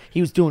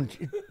 He was doing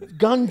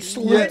gun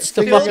salutes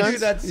to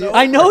fucking.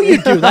 I know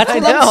you do. That's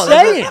what I'm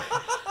saying.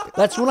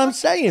 That's what I'm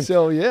saying.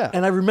 So yeah.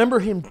 And I remember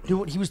him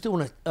he was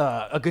doing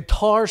a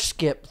guitar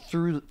skip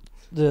through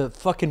the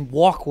fucking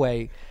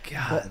walkway.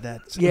 God,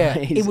 that's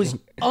amazing. It was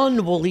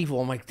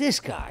unbelievable. I'm like, this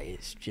guy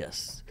is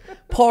just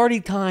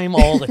party time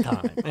all the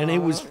time, and it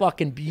was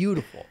fucking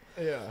beautiful.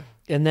 Yeah.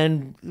 And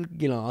then,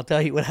 I'll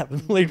tell you what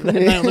happened later that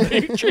night on the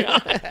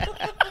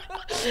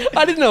Patreon.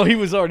 I didn't know he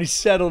was already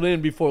settled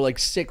in before like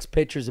 6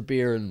 pitchers of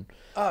beer. And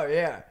oh,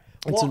 yeah.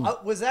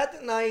 Well, was that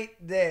the night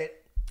that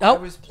Oh. I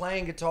was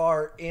playing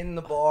guitar in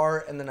the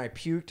bar and then I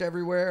puked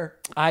everywhere?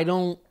 I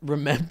don't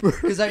remember.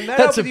 Because I met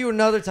up with you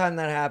another time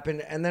that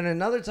happened, and then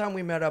another time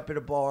we met up at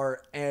a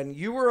bar, and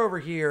you were over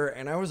here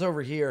and I was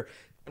over here,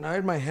 and I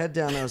had my head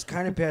down and I was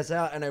kind of passed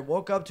out, and I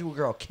woke up to a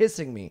girl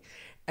kissing me.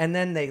 And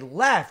then they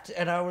left,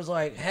 and I was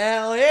like,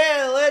 hell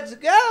yeah, let's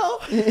go.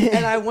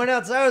 And I went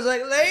outside. I was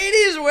like,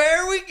 ladies,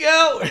 where are we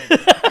going?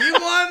 You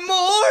want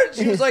more? And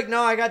she was like,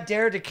 no, I got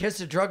dared to kiss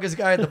the drunkest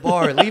guy at the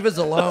bar. Leave us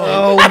alone.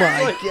 Oh,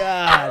 my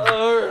God.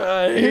 All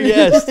right.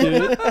 Yes,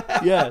 dude.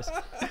 Yes.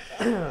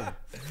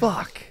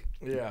 Fuck.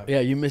 Yeah. Yeah,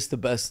 you missed the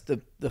best,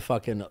 the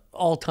fucking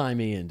all-time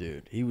Ian,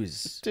 dude. He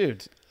was...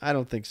 Dude, I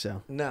don't think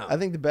so. No. I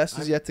think the best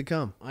is yet to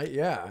come. I like I'm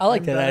that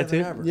better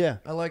attitude. than ever. Yeah.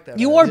 I like that.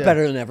 You are attitude.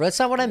 better than ever. That's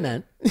not what I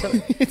meant.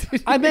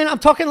 I mean, I'm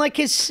talking like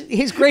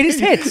his greatest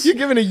hits. You're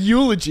giving a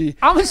eulogy.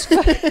 I was...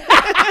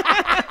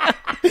 I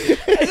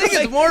think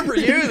it's more for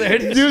you than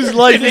Dude's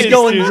life is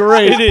going dude.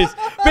 great. It is.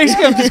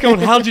 Basically, I'm just going,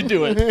 how'd you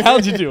do it?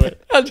 How'd you do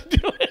it? How'd you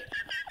do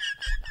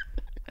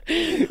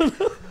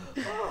it?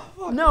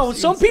 No,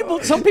 some people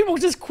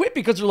just quit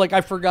because they're like,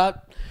 I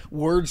forgot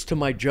words to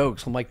my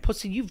jokes. I'm like,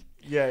 pussy, you've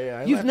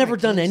never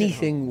done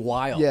anything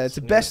wild. Yeah, it's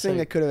the best thing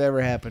that could have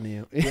ever happened to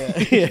you.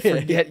 Yeah.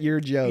 Forget your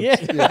jokes. Yeah.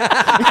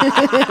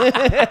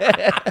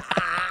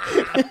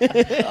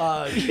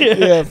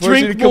 Yeah,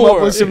 force you to come up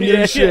with some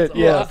new shit.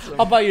 Yeah.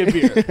 I'll buy you a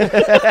beer.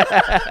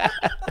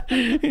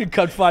 You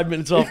cut 5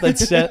 minutes off that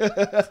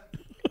set.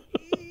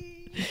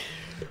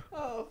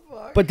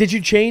 But did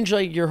you change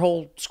like your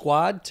whole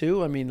squad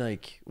too? I mean,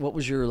 like, what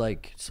was your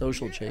like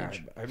social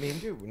change? I mean,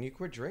 dude, when you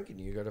quit drinking,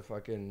 you gotta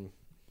fucking.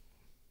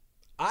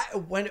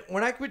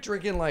 When I quit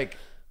drinking, like,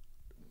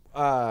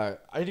 I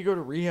had to go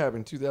to rehab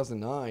in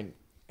 2009,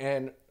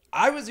 and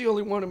I was the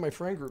only one in my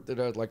friend group that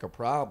had like a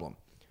problem.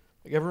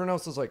 Like everyone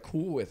else was like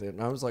cool with it,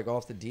 and I was like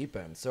off the deep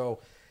end. So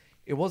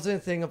it wasn't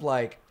a thing of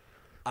like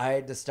I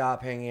had to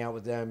stop hanging out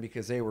with them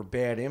because they were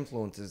bad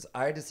influences.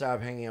 I had to stop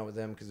hanging out with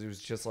them because it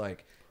was just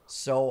like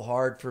so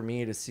hard for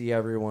me to see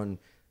everyone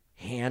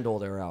handle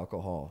their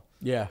alcohol.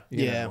 Yeah.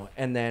 You know?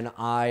 And then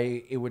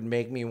it would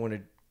make me want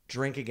to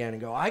drink again and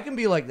go, I can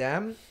be like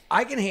them.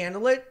 I can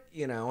handle it,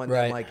 and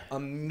then like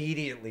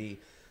immediately,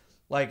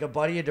 like a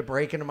buddy had to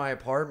break into my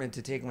apartment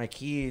to take my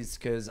keys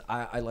because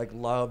I like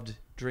loved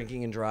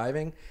drinking and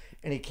driving.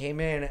 And he came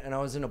in and I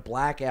was in a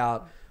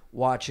blackout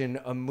watching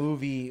a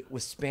movie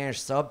with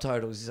Spanish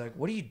subtitles. He's like,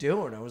 what are you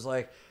doing? I was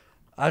like,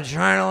 I'm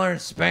trying to learn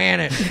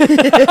Spanish.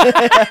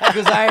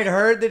 Because I had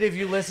heard that if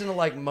you listen to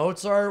like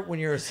Mozart when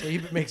you're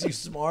asleep, it makes you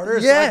smarter.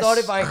 Yes. So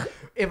I thought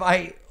if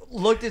I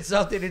looked at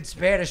something in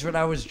Spanish when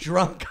I was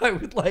drunk, I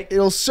would like...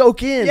 It'll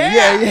soak in.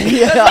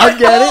 Yeah. I'll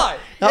get it.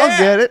 I'll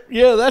get it.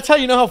 Yeah, that's how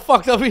you know how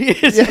fucked up he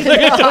is. Same thing.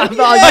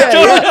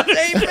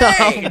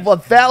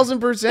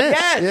 1,000%.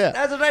 Yes, Yeah.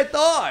 that's what I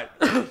thought.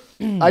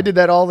 I did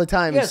that all the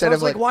time. Yeah, so instead I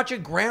was of like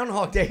watching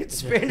Groundhog Day in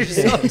Spanish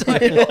subtitles,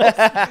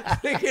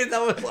 thinking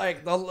that was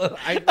like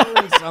I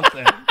learned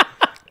something.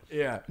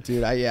 Yeah,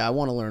 dude, I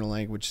want to learn a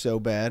language so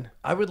bad.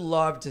 I would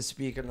love to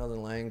speak another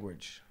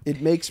language.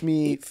 It makes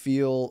me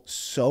feel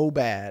so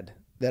bad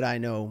that I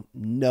know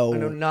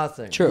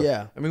nothing. True.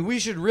 Yeah. I mean, we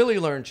should really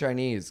learn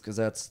Chinese because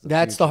that's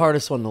the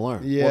hardest one to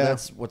learn. Yeah. Well,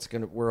 that's what's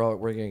we're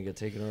gonna get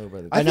taken over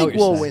by the. I know think what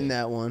you're we'll saying. win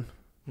that one.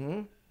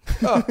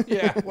 Oh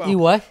yeah. Well, You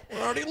what? we're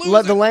already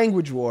losing. The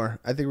language war.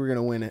 I think we're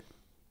gonna win it.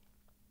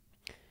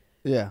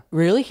 Yeah.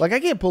 Really? Like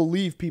I can't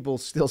believe people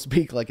still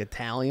speak like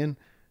Italian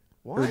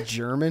or What?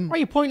 German. Why are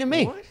you pointing at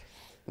me? What?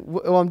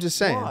 Well, I'm just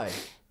saying. Why?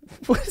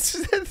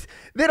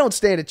 They don't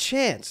stand a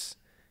chance.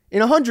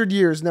 In 100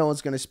 years, no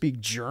one's gonna speak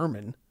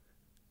German.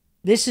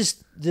 This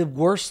is the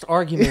worst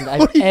argument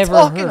What I've are you ever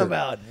talking heard.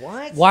 about?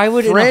 What? Why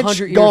would in French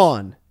 100 years?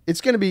 gone. It's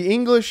gonna be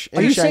English and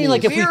Are you Chinese. saying,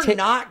 like, if we We're take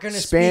not gonna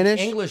Spanish?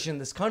 speak English in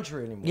this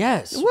country anymore.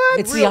 Yes. What?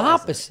 It's the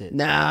Realize opposite.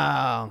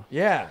 No.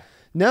 Yeah.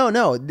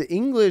 No. The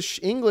English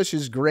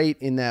is great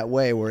in that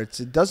way where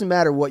it doesn't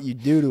matter what you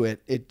do to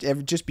it. It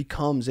just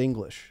becomes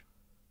English.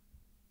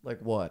 Like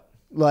what?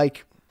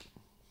 Like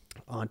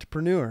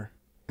entrepreneur.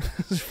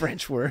 It's a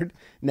French word.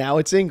 Now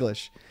it's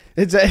English.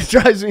 It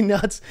drives me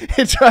nuts.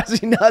 It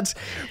drives me nuts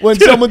when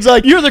someone's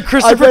like, You're the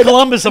Christopher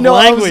Columbus of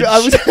language. I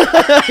was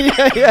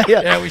yeah.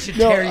 Yeah, we should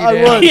tear you I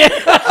down.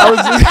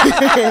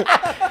 was.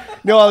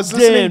 I was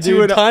listening Damn, to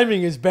dude, it.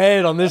 timing is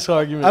bad on this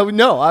argument.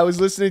 I was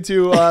listening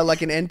to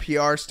like an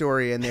NPR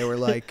story, and they were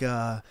like,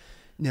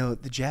 "No,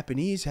 the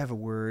Japanese have a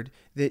word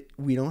that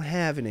we don't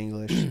have in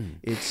English.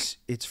 it's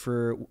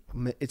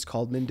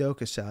called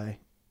Mendokasai.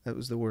 That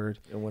was the word.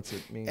 And what's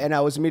it mean? And I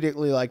was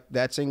immediately like,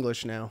 that's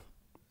English now.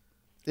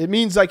 It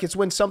means like it's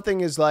when something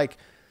is like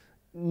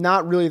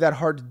not really that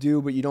hard to do,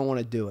 but you don't want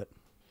to do it.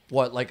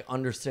 What, like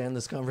understand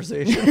this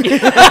conversation?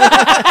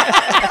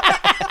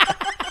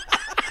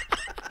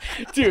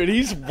 Dude,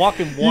 he's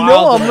walking wild. You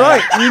know I'm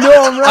right.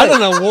 I don't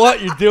know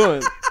what you're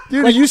doing.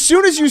 Dude, as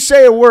soon as you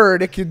say a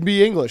word, it could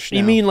be English now.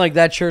 You mean like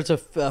that shirt's a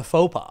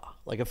faux pas,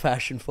 like a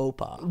fashion faux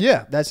pas?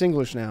 Yeah, that's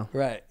English now.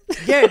 Right.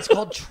 Yeah, it's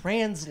called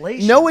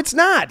translation. No, it's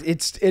not.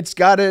 It's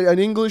got an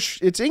English.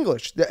 It's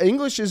English. The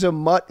English is a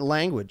mutt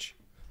language.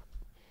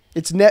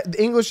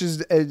 English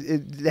is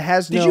it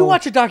has no. Did you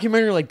watch a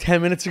documentary like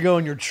 10 minutes ago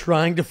and you're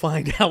trying to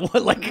find out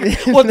what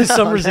the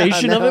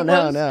summarization of it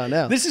was?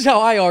 No. This is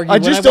how I argue. I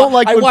just don't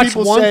like I when watch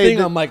people one say thing,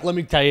 that- I'm like, let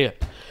me tell you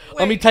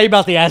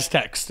about the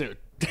Aztecs, dude.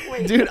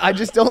 Dude, I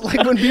just don't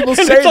like when people And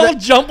say it's all that.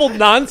 jumbled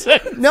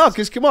nonsense. No,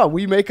 because come on,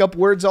 we make up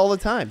words all the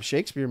time.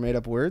 Shakespeare made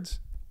up words,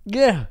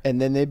 Yeah. and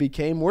then they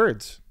became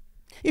words.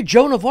 Yeah,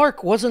 Joan of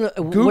Arc was a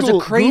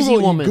crazy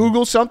woman.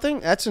 Google something.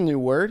 That's a new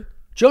word.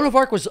 Joan of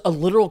Arc was a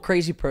literal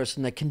crazy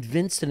person that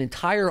convinced an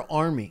entire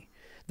army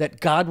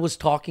that God was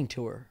talking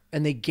to her,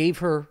 and they gave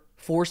her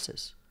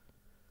forces.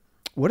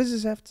 What does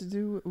this have to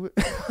do with?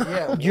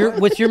 Yeah.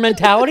 With your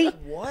mentality?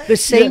 What? The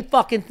same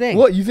fucking thing.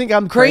 What, you think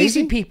I'm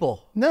Crazy crazy?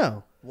 people.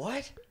 No.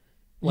 What?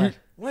 What?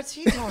 What's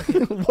he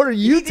talking about? What are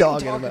you He didn't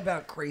talking talk about?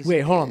 about crazy.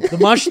 Wait, hold on.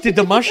 Did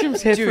the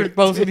mushrooms hit for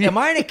both of you? Am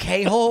I in a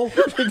K-hole?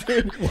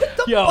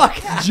 Yo,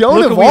 Joan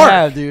look of what we Arc.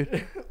 have,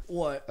 dude.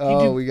 What?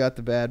 Oh, we got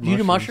the bad. Do you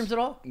do mushrooms at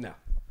all? No.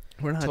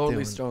 We're not Totally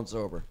doing. stone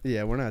sober.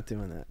 Yeah, we're not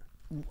doing that.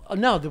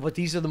 No, but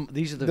these are the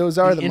Those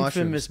are the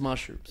infamous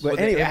mushrooms. But Well,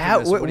 the anyway,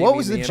 infamous, what do you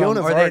was mean, the Joan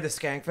of Are Arc? they the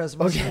Skankfest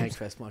mushrooms?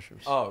 Skankfest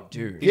mushrooms. Oh,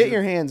 dude. Get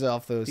your hands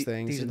off those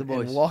things. these are the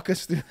and boys. walk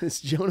us through this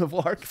Joan of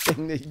Arc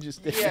thing that you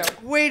just did. Yeah,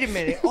 wait a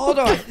minute. Hold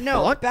on.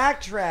 No, What?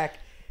 backtrack.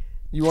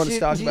 You want us to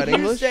talk about You're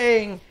English?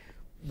 saying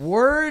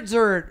words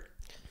or...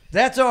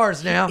 That's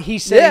ours now. He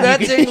said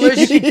that's you could,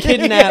 English. You could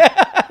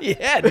kidnap.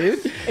 Yeah,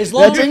 dude. As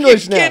long That's as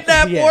English now.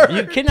 Kidnap Yeah, word.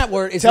 you kidnap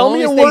word. As Tell long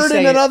me as a they word say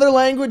in it. another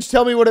language.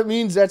 Tell me what it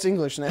means. That's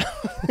English now.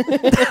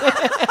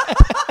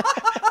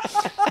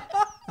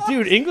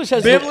 Dude, English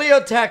has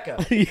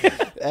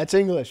Biblioteca. That's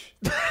English.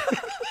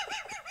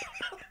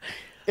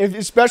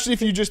 Especially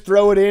if you just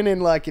throw it in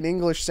like an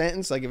English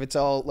sentence, like if it's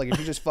all like if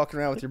you're just fucking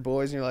around with your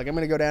boys and you're like, I'm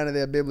gonna go down to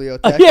the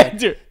biblioteca. Yeah,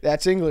 dude.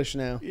 That's English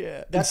now.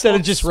 Yeah. That's Instead of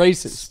called just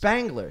racist.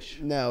 Spanglish.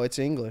 No, it's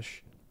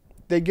English.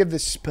 They give the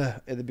sp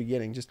at the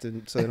beginning just so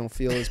they don't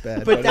feel as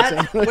bad. But it's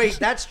that's English. wait,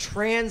 that's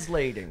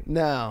translating.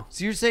 No.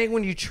 So you're saying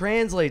when you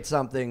translate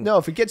something, No,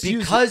 if it gets used-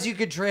 because you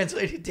could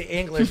translate it to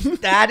English,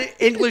 that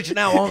English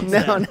now owns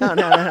No, that.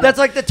 no. That's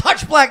like the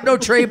touch black, no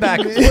tray back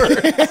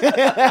word.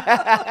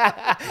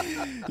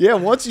 Yeah,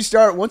 once you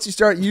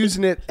start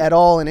using it at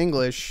all in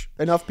English,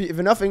 if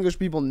enough English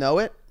people know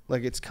it,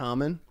 like it's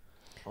common,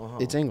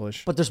 it's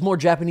English. But there's more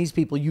Japanese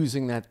people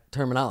using that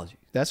terminology.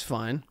 That's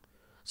fine.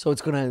 So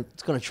it's gonna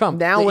trump.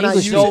 Now the when I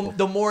English use people. So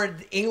the more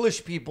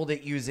English people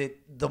that use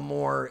it, the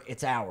more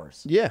it's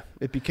ours. Yeah,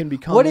 can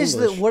become What is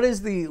English.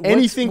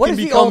 Anything can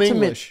become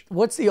English.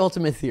 What's the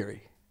ultimate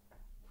theory?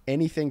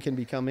 Anything can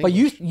become English.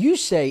 But you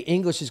say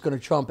English is going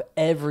to trump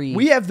every.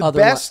 We have the other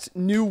best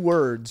new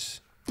words.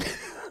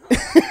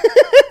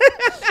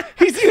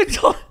 He's even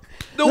talking.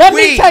 The Let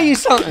we. me tell you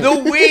something.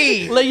 The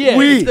we. Yeah,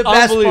 We. It's the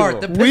best part.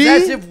 Unbelievable. The We.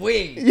 possessive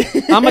we.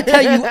 I'm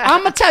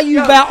gonna tell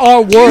you about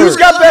our Who's words.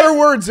 got better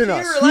words than You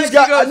us? realize Who's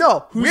got he goes,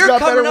 no? Who's we're got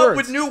coming better up words?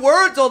 with new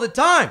words all the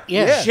time.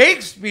 Yeah.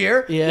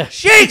 Shakespeare. Yeah.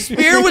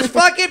 Shakespeare was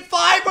fucking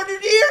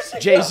 500 years ago.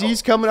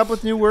 Jay-Z's coming up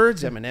with new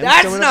words. Eminem's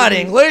That's coming up not with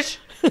new- English.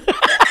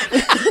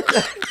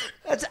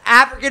 That's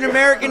African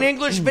American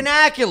English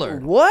vernacular.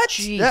 What?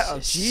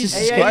 Jesus.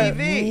 Jesus.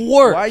 AAV.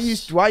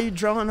 Words. Why are you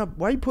drawing up?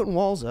 Why are you putting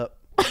walls up?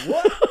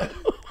 What?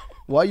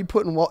 Why are you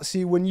putting walls?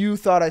 See, when you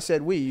thought I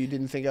said we, you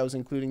didn't think I was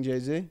including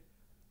Jay-Z.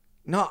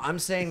 No, I'm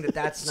saying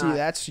that's See, not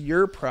that's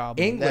your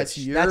problem. English. That's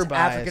your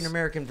bias. African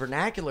American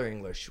vernacular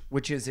English,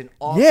 which is an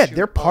offshoot. Yeah,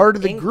 they're part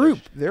of the English. group.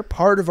 They're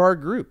part of our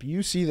group.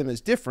 You see them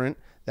as different.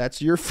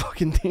 That's your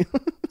fucking deal.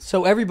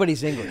 So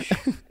everybody's English.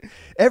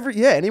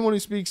 Anyone who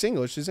speaks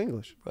English is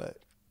English.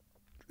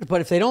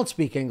 But if they don't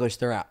speak English,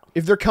 they're out.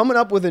 If they're coming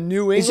up with a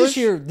new Is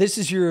English, this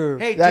is your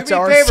Hey, That's do me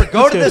a our favor.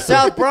 Go to the system.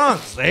 South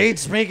Bronx. They ain't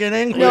speaking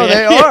English. no,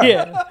 they are.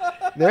 Yeah.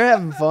 They're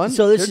having fun.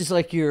 So this They're- is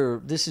like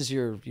your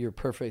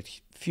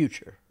perfect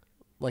future.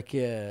 Like,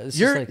 yeah, this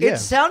You're, is like,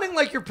 it's sounding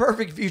like your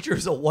perfect future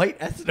is a white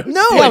ethno.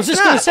 No, yeah, I was it's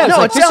just gonna not. say, I was No,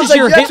 like, it this sounds is like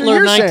your that's what Hitler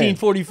you're saying.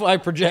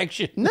 1945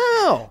 projection.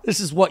 No.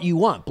 This is what you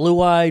want: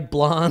 blue-eyed,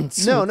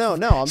 blondes. No.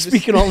 I'm just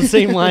speaking all the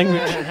same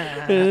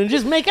language.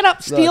 Just make it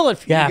up, steal Look,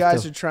 it if you have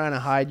guys to. are trying to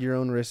hide your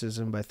own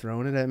racism by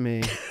throwing it at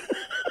me.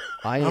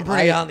 I'm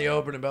pretty out in the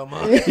open about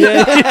mine.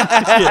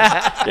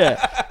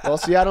 Yeah. Well,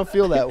 see, I don't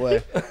feel that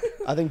way.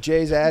 I think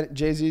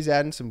Jay-Z's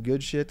adding some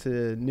good shit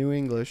to New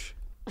English.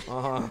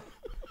 Uh-huh.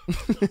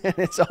 And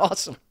it's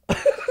awesome.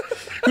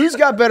 Who's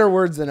got better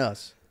words than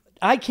us?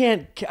 I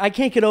can't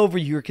get over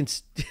your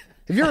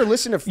Have you ever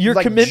listened to Your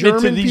like commitment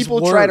to German these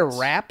people try to words.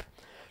 rap?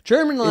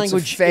 German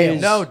language. fail.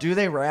 Is, No, do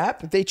they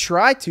rap? They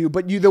try to,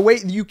 but the way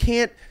you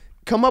can't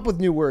come up with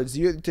new words.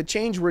 To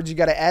change words, you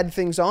got to add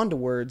things onto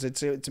words.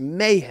 It's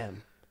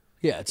mayhem.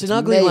 yeah, it's an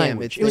ugly mayhem.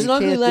 language. It was an They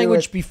ugly can't do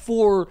language it.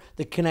 before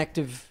the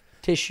connective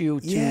tissue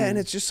to Yeah, and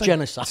it's just like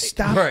genocide.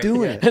 stop Right,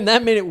 doing yeah. it. And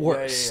that made it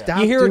worse. Stop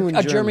You hear doing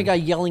a German German guy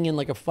yelling in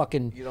like a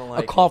fucking don't a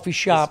like coffee it.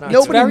 shop. It's not- It's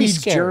Nobody very needs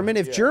scary. German.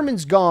 If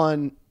German's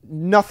gone,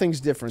 nothing's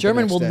different. the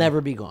German next will day.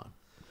 never be gone.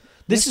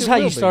 This Yes, is it how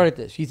will you be. started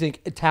this. You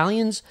think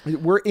Italians?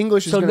 We're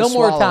English is So gonna no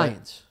more swallow it.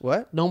 Italians.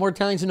 What? No more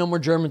Italians and no more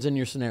Germans in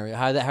your scenario.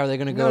 How are they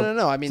going to go?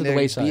 No. I mean, to the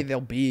wayside. they'll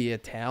be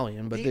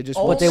Italian, but they just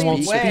only they won't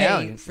way speak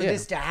Italian. for Yeah.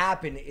 this to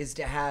happen is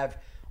to have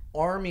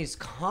armies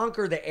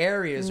conquer the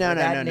areas No, where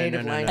no, that no, no,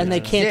 native no, no, language and they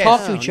no, can't exists,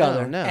 talk to each No,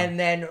 other. no. and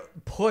then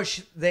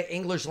push the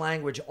English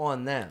language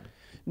on them.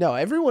 No,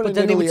 everyone But in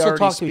then they would Italy still already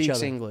talk to each speaks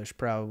other. English,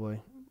 probably.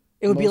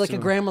 It would be Most like of a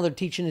them. grandmother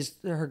teaching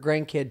her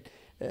grandkid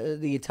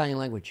the Italian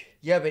language.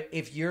 Yeah, but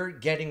if you're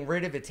getting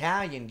rid of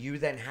Italian, you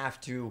then have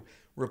to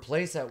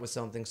replace that with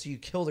something. So you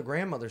kill the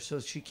grandmother so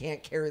she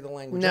can't carry the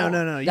language on.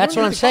 No. You That's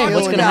don't what need I'm saying. to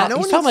What's kill gonna anyone. happen?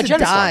 No He's one talking needs about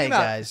to die, genocide.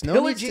 guys. No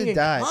one needs Pillaging to and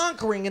die.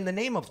 conquering in the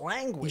name of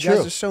language. You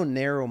guys are so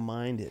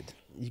narrow-minded.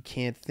 You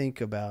can't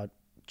think about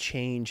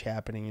change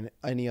happening in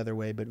any other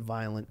way but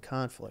violent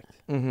conflict.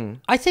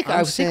 I think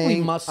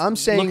we must. I'm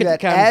saying look at that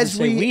the cameras as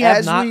and say, we have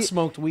as not we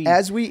smoked weed.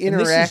 as we And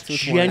this is interact with one I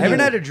genuine. haven't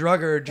another. had a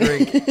drug or a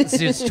drink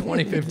since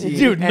 2015.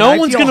 Dude, and no I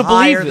one's feel gonna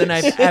believe higher than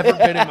this. I've ever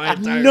been in my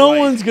entire No life.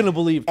 one's gonna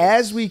believe.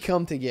 As we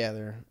come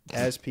together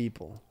as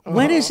people,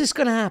 When is this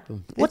gonna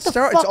happen? What the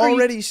fuck? it's are you-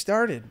 already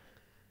started.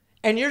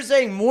 And you're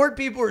saying more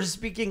people are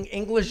speaking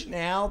English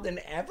now than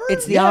ever?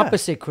 It's the Yeah.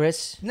 opposite,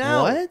 Chris.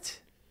 no. What?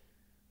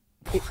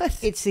 What?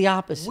 It's the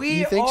opposite. We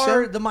You think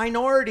are so? the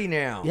minority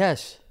now.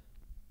 yes.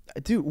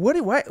 Dude, what?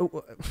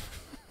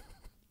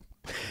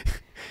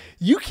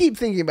 You keep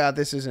thinking about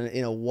this as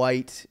in a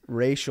white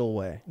racial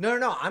way. No.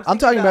 I'm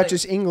talking about it-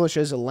 just English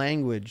as a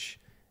language.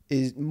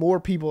 Is more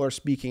people are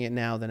speaking it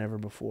now than ever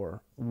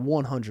before.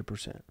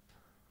 100%.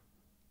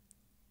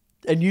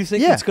 And you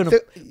think Yeah, it's gonna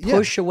yeah.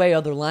 push away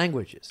other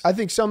languages? I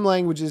think some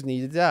languages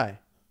need to die.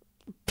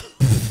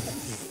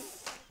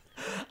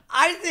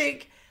 I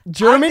think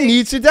German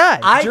needs to die.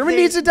 I German think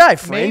needs to die.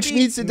 French maybe-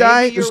 needs to maybe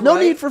die. you're There's no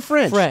right. need for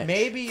French. French.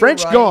 maybe you're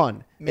French right.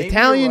 gone. Maybe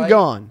Italian you're right.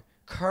 gone.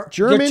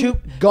 German They're two-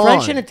 gone.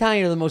 French and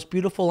Italian are the most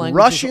beautiful languages.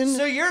 Russian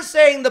So you're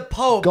saying the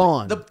Pope,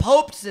 Gone. the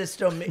Pope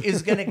system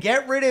is going to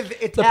get rid of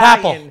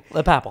Italian,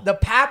 The papal. the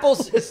papal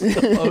system,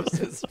 the Pope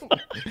system.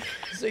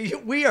 So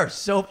we are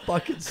so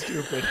fucking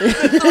stupid.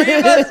 The three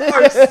of us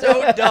are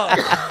so dumb.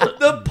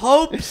 The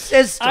Pope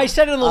system. I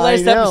said it in the I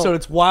last know. episode.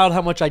 It's wild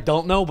how much I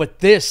don't know, but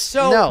this.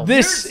 so No.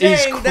 This you're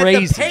is saying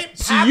crazy. That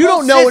the So you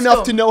don't know papal enough to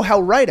system- know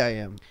how right I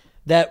am.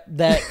 that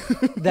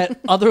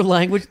other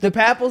language. The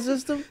Papal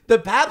system? The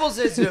papal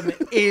system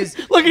is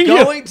Look at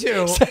going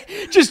you.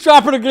 to. Just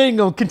dropping a grenade and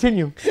going,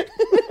 continue.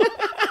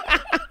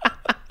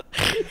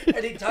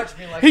 And he touched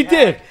me like He that.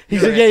 did. He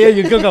said, yeah,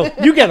 you go.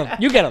 You get him.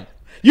 You get him.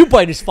 You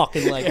bite his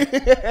fucking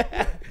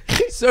leg.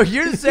 So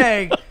you're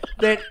saying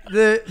that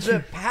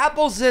the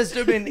papal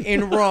system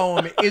in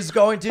Rome is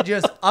going to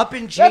just up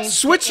and change That's to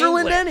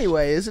Switzerland English.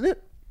 anyway, isn't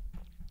it?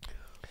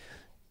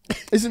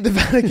 Isn't the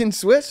Vatican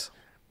Swiss?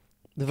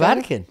 The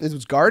Vatican. It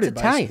was guarded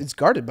It's by Italian. it's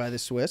guarded by the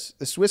Swiss.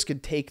 The Swiss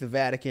could take the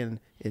Vatican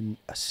in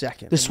a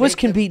second. The Swiss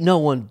can beat no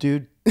one,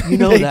 dude. You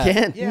know They that.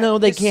 can. Yeah, No,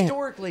 they can't.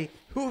 Historically,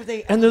 who have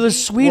they? And they're the beat?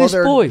 sweetest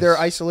well, boys. they're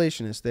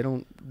isolationists. They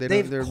don't.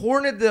 They've They're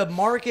cornered the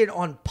market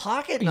on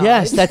pocket knives.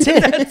 Yes, that's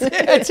it.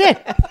 That's it.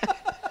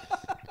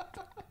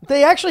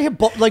 They actually have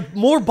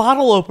more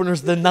bottle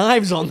openers than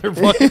knives on their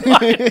fucking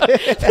body.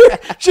 They're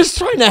just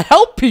trying to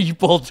help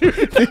people, dude.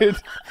 dude.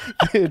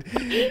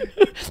 They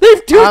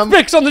have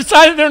toothpicks on the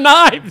side of their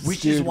knives.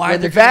 Which is Dude, why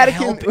when they're the gonna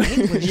Vatican- help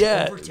English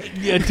yeah, overtake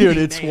yeah, dude,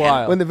 everything, it's man.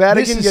 wild. When the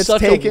Vatican This is gets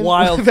such taken, a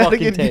wild when the fucking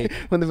Vatican, take.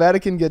 when the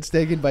Vatican gets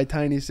taken by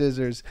tiny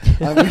scissors,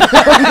 I'm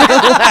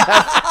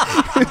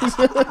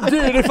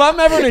Dude, if I'm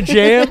ever in a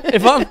jam,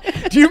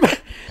 do you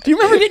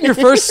remember getting your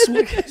first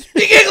speak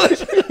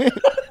English?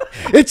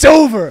 it's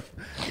over.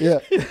 Yeah,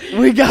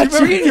 we got you.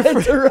 Remember getting your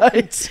Get the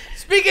rights.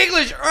 Speak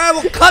English, or I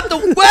will cut the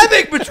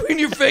webbing between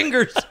your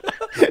fingers.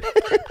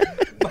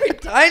 My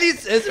tiny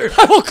scissors.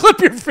 I will clip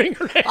your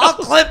fingernails. I'll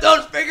clip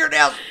those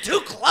fingernails too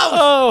close.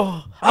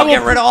 Oh, I'll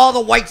get rid of all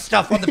the white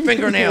stuff on the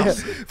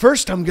fingernails.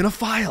 First, I'm gonna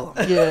file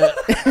them. yeah.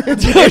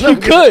 Yeah, you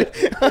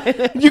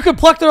could. You could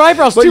pluck their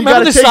eyebrows too. you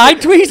Remember gotta the take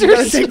side You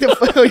gotta tweezers? take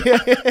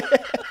the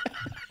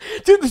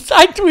Dude, the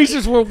side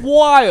tweezers were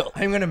wild.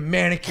 I'm gonna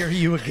manicure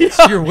you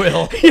against your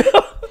will.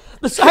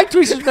 The side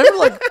tweezers,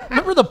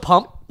 remember the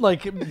pump,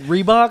 like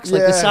Reeboks?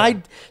 Like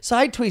the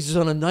side tweezers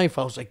on a knife.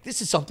 I was like,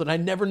 this is something I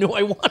never knew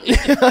I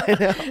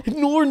wanted.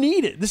 Nor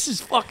needed. This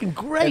is fucking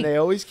great. And they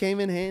always came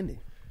in handy.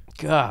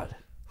 God,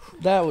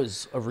 that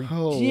was a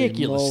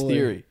ridiculous moly.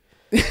 theory.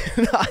 No,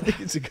 I think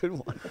it's a good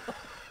one.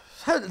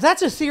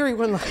 That's a theory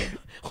when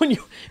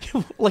you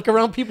like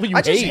around people you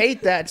I just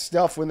hate that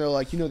stuff when they're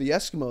like, the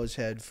Eskimos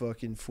had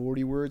fucking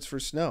 40 words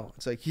for snow.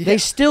 It's like, yeah, They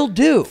still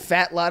do.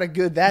 fat lot of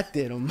good that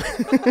did them.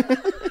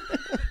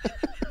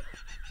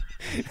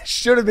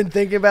 Should have been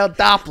thinking about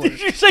Dopplers.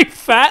 Did you say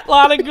fat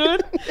lot of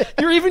good?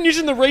 You're even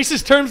using the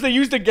racist terms they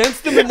used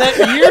against them in that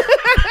year?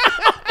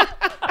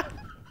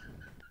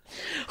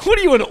 What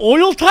are you, an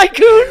oil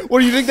tycoon? What,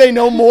 do you think they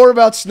know more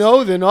about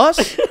snow than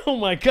us? Oh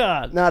my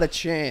God. Not a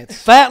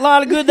chance. Fat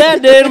lot of good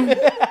that did him.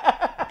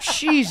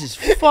 Jesus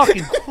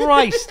fucking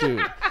Christ,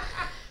 dude.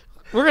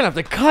 We're going to have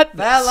to cut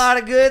That this. lot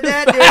of good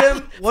that did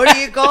him. What do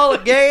you call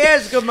a gay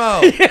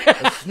Eskimo?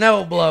 A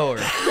snowblower.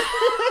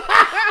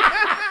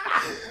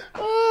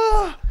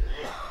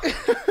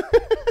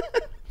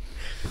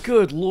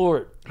 Good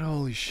Lord.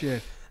 Holy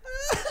shit.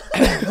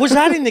 Was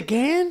that in the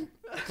can?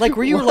 Like,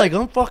 where you were like,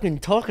 I'm fucking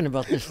talking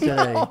about this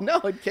today. Oh, no,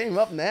 it came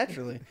up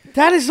naturally.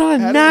 That is not a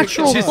did it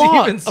natural Just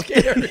thought. even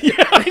scary.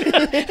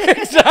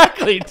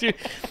 Exactly, dude.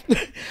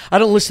 I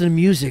don't listen to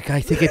music. I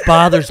think it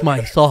bothers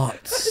my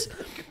thoughts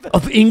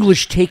of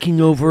English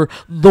taking over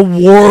the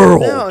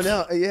world.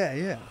 No,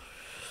 yeah.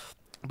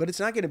 But it's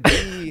not going to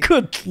be...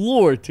 Good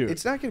Lord, dude.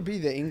 It's not going to be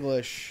the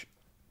English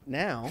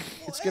now.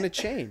 It's going to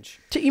change.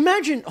 To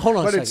imagine, hold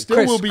on But a it second. still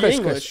Chris, will be Chris,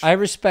 English. Chris,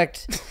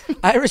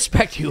 I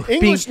respect you.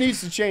 English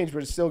needs to change,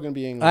 but it's still going to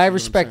be English. I is what I'm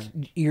respect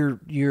saying.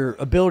 your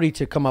ability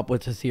to come up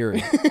with a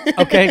theory.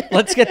 Okay,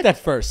 let's get that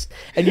first.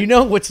 And you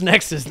know what's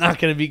next is not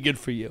going to be good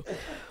for you.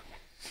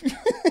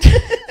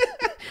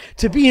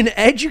 To be an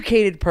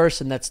educated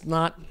person that's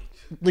not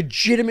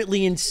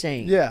legitimately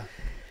insane. Yeah.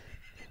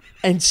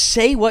 And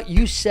say what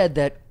you said,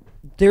 that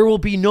there will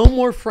be no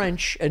more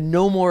French and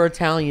no more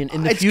Italian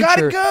in the It's future.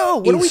 gotta go.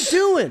 What are we It's-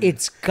 doing?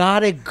 It's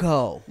gotta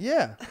go.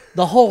 Yeah.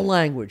 The whole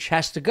language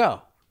has to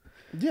go.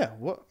 Yeah.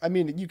 Well, I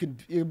mean,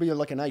 it'd be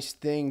like a nice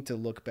thing to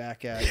look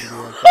back at. And be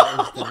like, that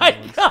was the My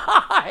one.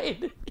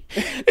 God!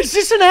 Is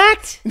this an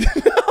act? No.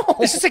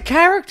 Is this a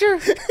character?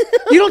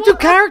 You don't do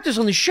characters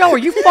on the show. Are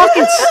you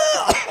fucking...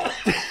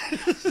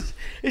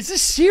 Is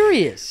this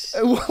serious?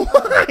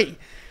 Why?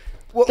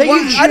 Well, That why-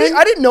 you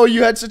I didn't know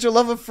you had such a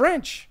love of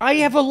French. I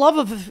have a love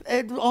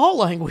of all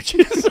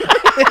languages.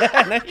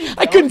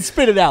 I couldn't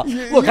spit it out.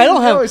 Look, I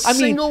don't have a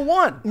single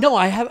one. No,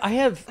 I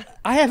have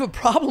a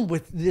problem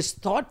with this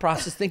thought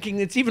process, thinking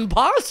it's even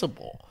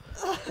possible.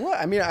 What?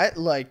 I mean, I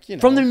like,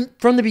 From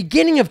the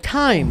beginning of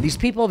time, these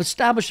people have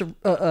established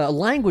a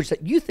language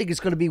that you think is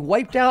going to be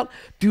wiped out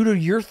due to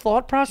your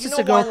thought process.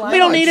 To go, we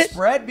don't need it.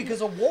 Spread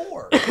because of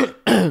war.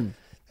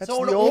 That's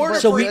So in the old order way.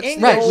 So for we-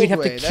 English right, we'd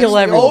have to That's kill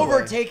the everyone. old way.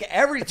 overtake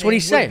everything, That's what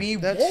he's saying. would be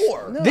That's-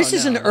 war. no. This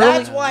is an early.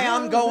 That's why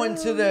I'm going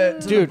to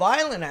the Dude,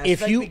 violent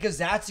aspect, you- because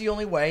that's the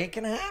only way it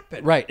can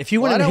happen. Right. If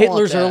you Well, went I into don't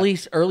want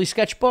Hitler's that. early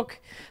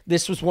sketchbook,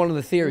 this was one of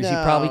the theories he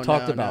probably No,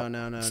 talked no, about.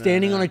 no,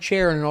 Standing no. on a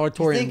chair in an You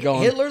auditorium think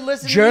going, Hitler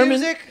listened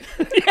German- to music?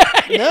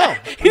 No.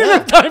 he didn't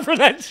have time for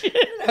that shit.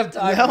 Have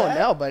time for that?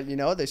 No, but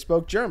they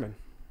spoke German.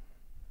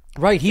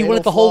 Right. He Fatal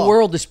wanted the whole flaw.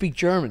 world to speak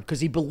German because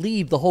he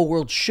believed the whole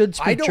world should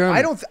speak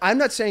German. I'm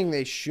not saying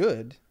they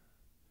should.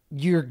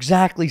 You're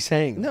exactly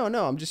saying that.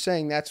 No, I'm just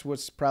saying that's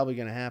what's probably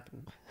going to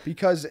happen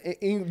because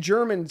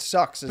German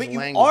sucks as But a you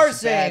language. are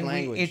It's a bad saying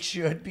language. it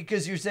should,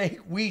 because you're saying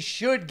we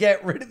should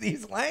get rid of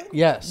these languages.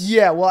 Yes.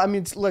 Yeah, well, I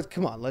mean,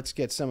 come on, let's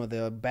get some of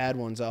the bad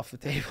ones off the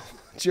table.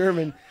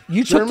 German's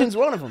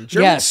one of them.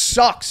 German Yes.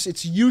 sucks.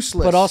 It's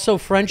useless. But also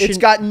French It's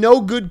and got no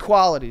good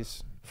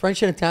qualities.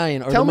 French and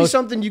Italian are Tell the me most.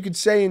 something you could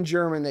say in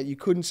German that you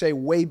couldn't say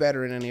way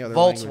better in any other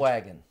language.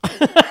 Volkswagen.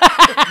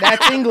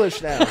 That's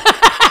English now.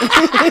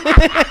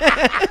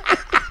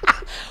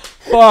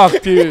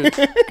 Fuck, dude.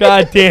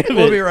 God damn it.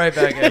 We'll be right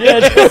back. Yeah,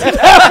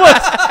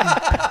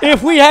 that was,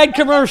 if we had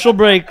commercial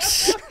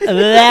breaks,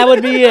 that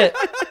would be it.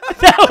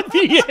 That would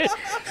be it.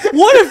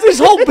 What if this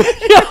whole bit,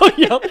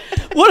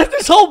 what if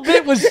this whole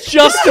bit was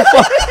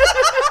justified?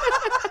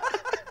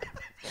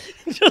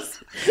 just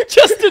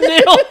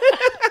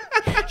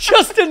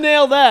to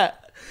nail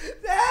that.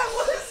 That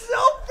was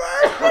so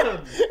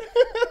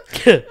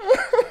perfect.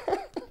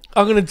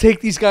 I'm gonna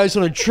take these guys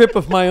on a trip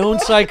of my own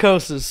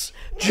psychosis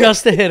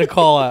just to hit a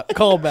call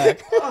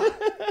back.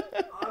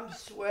 I'm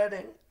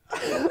sweating.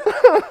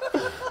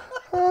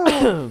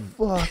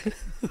 Fuck.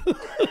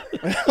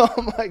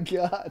 Oh my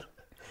god.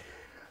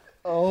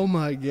 Oh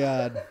my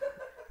god.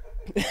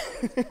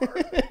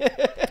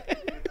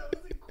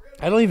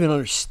 I don't even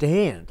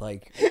understand.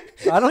 Like,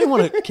 I don't even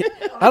want to.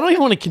 I don't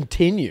even want to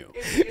continue.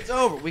 It's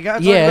over. We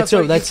got. Yeah, about it's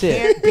over. you That's it.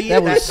 can't beat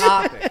That that was-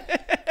 topic.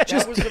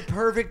 That was the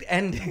perfect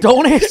ending.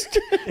 Don't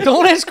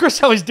ask Chris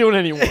how he's doing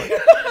anymore.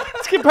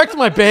 Let's get back to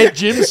my bad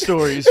gym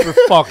stories, for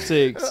fuck's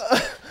sakes.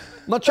 I'm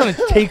not trying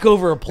to take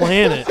over a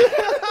planet.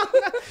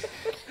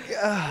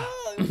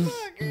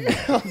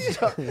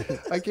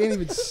 I can't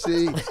even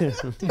see.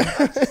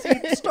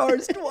 See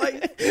stars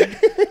twice.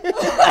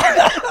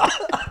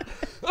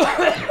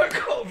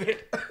 COVID.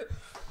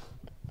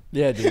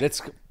 Yeah, dude.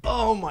 That's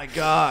Oh my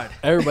god,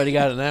 everybody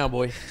got it now,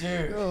 boy.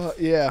 dude.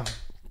 Yeah.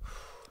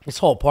 This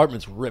whole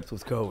apartment's ripped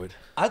with COVID.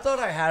 I thought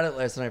I had it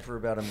last night for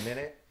about a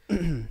minute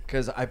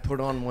because I put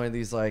on one of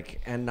these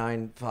like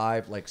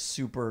N95 like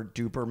super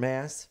duper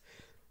masks.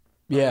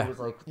 Yeah, It was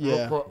like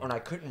Yeah. and I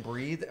couldn't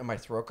breathe and my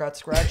throat got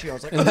scratchy. I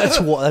was like, that's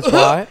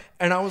why.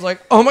 and I was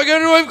like, oh my god,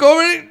 do I have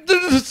COVID?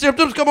 The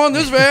symptoms come on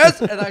this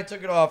fast, and I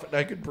took it off and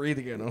I could breathe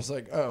again. I was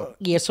like, oh.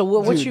 Yeah. So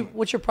what's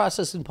your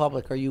process in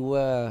public? Are you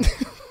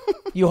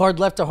you hard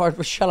left or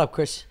hard? Shut up,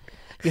 Chris.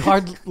 You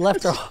hard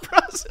left or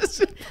Process.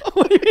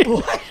 What do you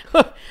mean?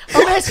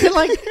 I'm asking,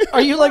 like,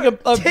 are you like a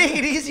Take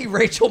it easy,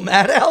 Rachel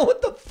Maddow.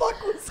 What the fuck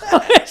was that?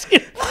 I'm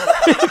asking,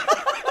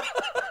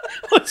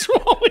 what's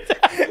wrong with that?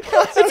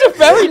 It's a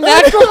very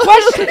natural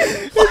question.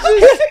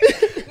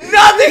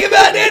 Nothing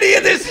about any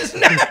of this is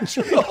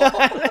natural.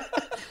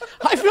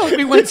 I feel like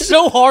we went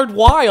so hard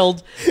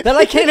wild that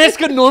I can't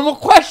ask a normal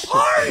question.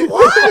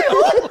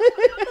 Wild.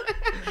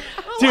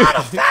 Dude, A lot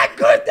of fat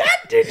good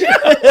that did you?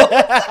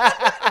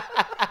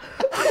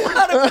 A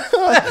lot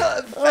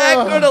of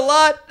fat good a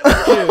lot.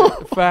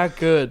 dude, fat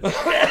good.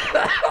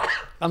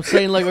 I'm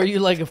saying, like, are you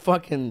like a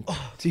fucking?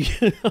 Do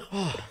you know?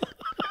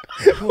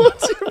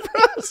 What's your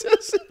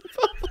process in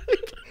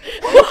public?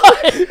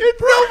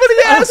 Nobody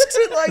asks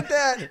it like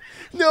that.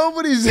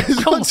 Nobody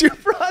says, what's your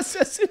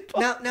process in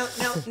public?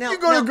 No. You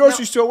go to the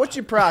grocery store, what's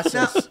your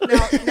process?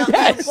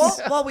 Yes.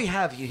 While we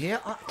have you here,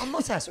 I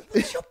must ask,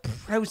 what's your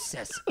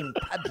process in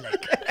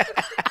public?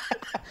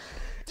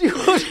 Dude.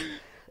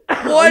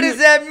 What does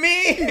that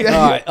mean?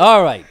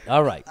 All right.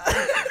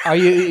 Are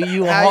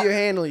you? How you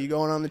handle it? You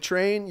going on the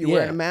train? You Yeah.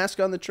 wearing a mask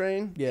on the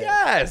train? Yeah.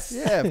 Yes.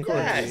 Yeah, of course.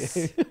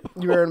 Yes.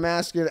 You wearing a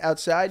mask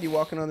outside? You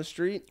walking on the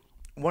street?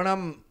 When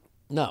I'm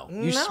No,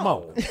 you No.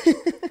 smoke.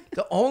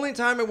 the only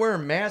time I wear a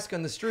mask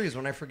on the street is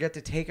when I forget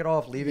to take it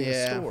off leaving the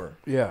Yeah. store.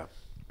 Yeah.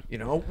 You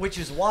know, which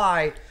is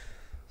why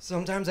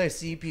sometimes I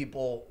see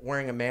people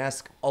wearing a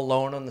mask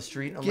alone on the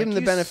street. And I'm Give like, them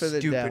the "You benefit of the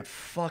stupid doubt."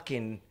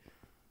 fucking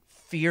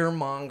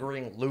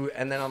fear-mongering loot.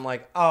 And then I'm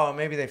like, oh,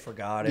 maybe they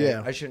forgot it.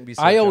 Yeah. I shouldn't be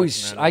so I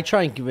judgmental.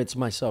 try and convince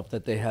myself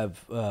that they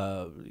have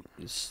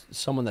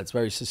someone that's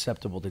very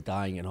susceptible to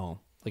dying at home,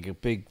 like a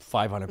big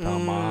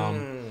 500-pound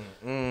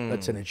mom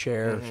that's in a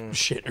chair,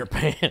 shitting her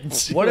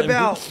pants. You What know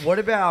I mean? what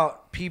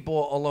about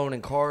people alone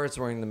in cars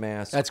wearing the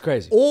mask? That's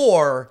crazy.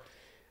 Or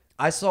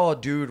I saw a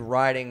dude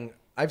riding.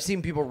 I've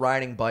seen people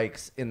riding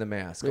bikes in the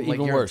mask. I'm like,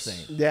 Even you're worse.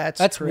 insane. That's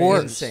Worse.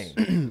 You're insane.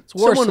 It's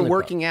worse than Someone the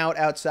working out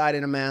outside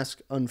in a mask,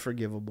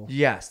 unforgivable.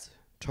 Yes,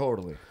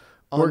 totally.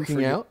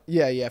 Working out?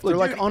 Yeah. If they're Look,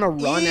 like dude, on a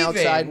run even-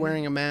 outside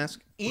wearing a mask.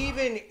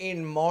 Even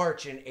in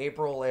March and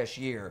April last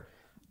year,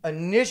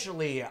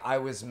 initially I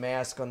was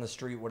masked on the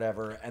street,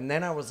 whatever, and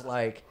then I was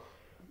like,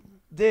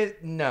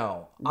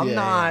 no, I'm Yeah,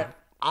 not. yeah.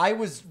 I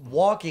was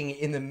walking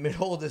in the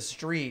middle of the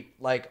street,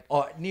 like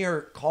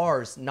near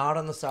cars, not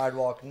on the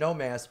sidewalk, no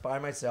mask, by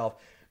myself,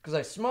 because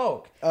I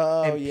smoke.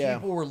 Oh, and yeah.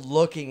 people were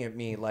looking at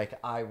me like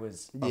I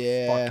was a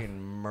Yeah. fucking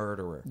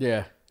murderer.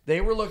 Yeah. They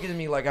were looking at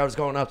me like I was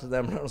going up to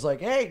them, and I was like,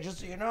 hey,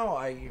 just so you know,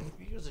 I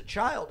use a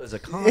child as a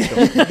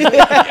condom.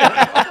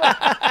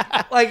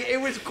 Like,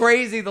 it was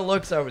crazy the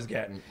looks I was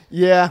getting.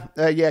 Yeah,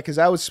 because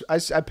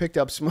I picked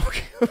up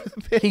smoking.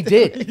 He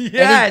did.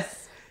 Yes.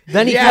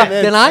 Then he Yeah,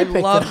 then I picked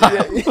love it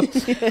up.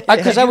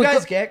 Because I you would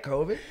guys get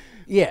COVID?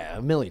 yeah,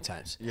 a million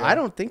times. I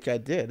don't think I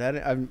did. I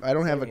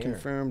don't have a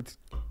confirmed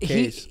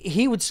case.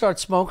 He would start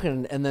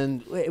smoking, and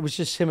then it was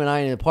just him and I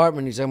in the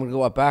apartment. He's like, I'm gonna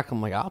go out back.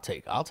 I'm like, I'll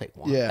take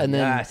one. Yeah. And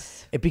then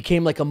Yes. it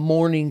became like a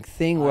morning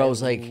thing where I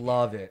was like,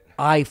 love it.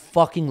 I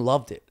fucking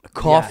loved it. A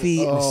coffee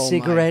Yes. and a Oh, my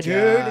cigarette,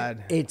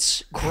 God.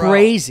 It's Bro,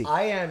 crazy.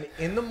 I am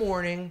in the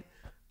morning.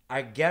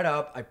 I get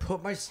up. I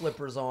put my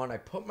slippers on. I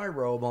put my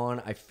robe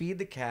on. I feed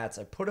the cats.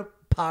 I put a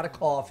pot of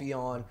coffee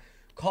on.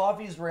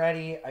 Coffee's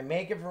ready. I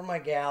make it for my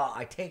gal.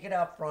 I take it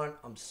out front.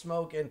 I'm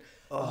smoking.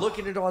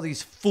 Looking at all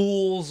these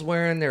fools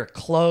wearing their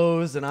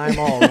clothes, and I'm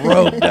all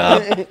robed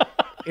up.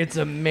 It's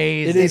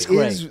amazing. It is It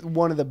is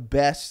one of the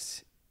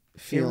best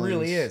It feelings.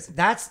 really is.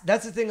 That's the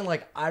thing.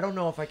 Like, I don't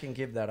know if I can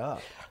give that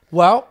up.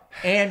 Well,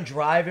 And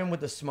driving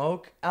with the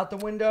smoke out the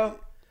window.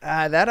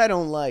 That I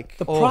don't like.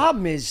 the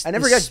problem is I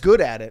never this- got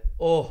good at it.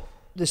 Oh,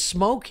 the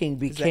smoking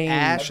The became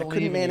ash, I believe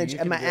couldn't in you. manage. You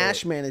And can my do it.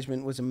 ash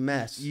management was a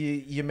mess.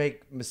 You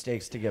make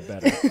mistakes to get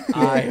better.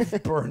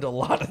 I've burned a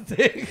lot of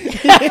things.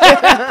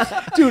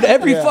 dude.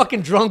 Every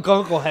fucking drunk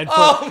uncle had.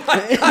 Oh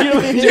my God. You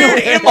know,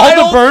 Dude, in all my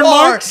the old burn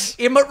car, marks?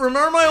 remember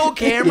my old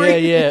Camry? Yeah,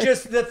 yeah.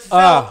 Just the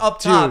fell Oh, up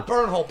top. dude.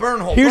 Burn hole, burn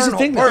hole, Here's burn the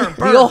hole, thing, burn, though.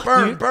 burn, The old-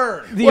 burn, the-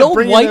 burn. The What,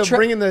 old white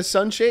bringing the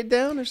sunshade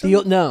down or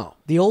something?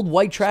 the old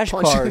white trash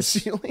Punching the cars.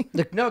 ceiling?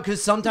 No,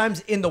 because sometimes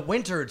in the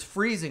winter it's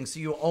freezing, so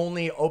you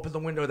only open the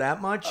window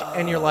that much,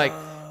 and you're like,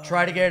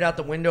 try to get it out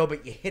the window,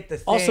 but you hit the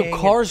thing. Also, and-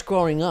 cars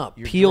growing up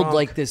peeled drunk.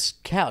 like this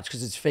couch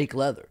because it's fake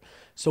leather.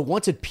 So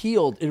once it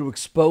peeled, it would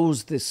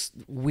expose this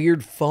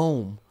weird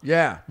foam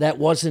Yeah. that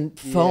wasn't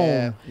foam.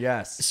 Yeah.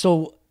 Yes.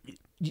 So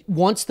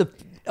once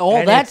all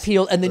And that it's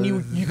peeled, and then you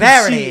could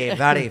very, see,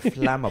 very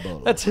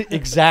flammable. That's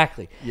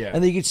exactly. Yeah. And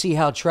then you could see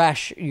how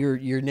trash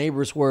your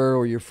neighbors were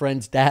or your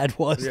friend's dad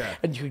was. Yeah.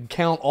 And you could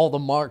count all the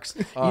marks.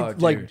 Oh,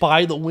 You'd, like dude.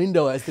 by the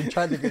window as they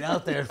tried to get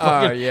out there.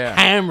 Fucking yeah.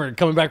 hammered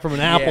coming back from an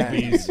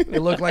Applebee's. Yeah.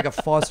 It looked like a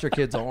foster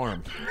kid's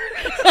arm.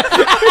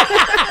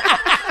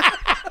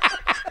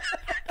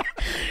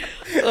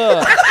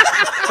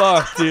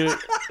 Fuck, dude.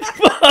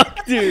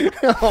 Fuck, dude.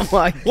 Oh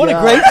my god! What a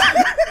great,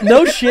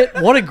 no shit.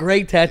 What a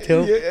great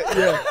tattoo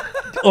Yeah.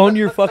 on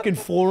your fucking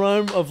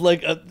forearm of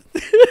like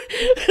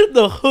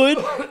the hood,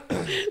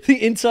 the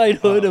inside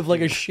hood of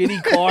like a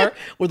shitty car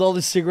with all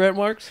the cigarette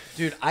marks.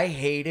 Dude, I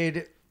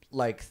hated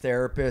like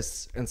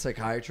therapists and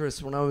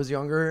psychiatrists when I was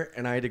younger,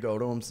 and I had to go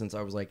to them since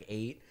I was like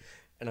 8.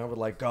 And I would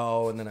like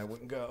go, and then I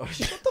wouldn't go.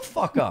 Shut the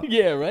fuck up.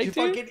 Yeah, right, You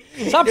dude?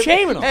 fucking- Stop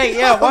shaming them. Hey,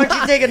 yeah, why don't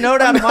you take a note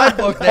out of my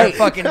book there,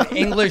 fucking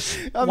English.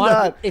 I'm Why-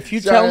 not. if you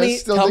Sorry, tell I was me,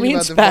 still tell me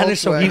thinking in about the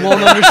Spanish so he Volkswagen.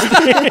 won't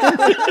understand.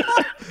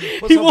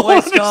 What's He up, won't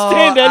boys?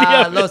 understand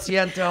any of Lo it.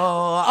 siento.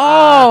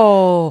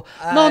 Oh,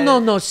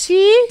 no,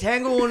 see?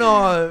 Tengo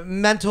una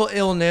mental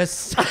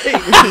illness.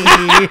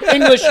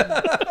 English.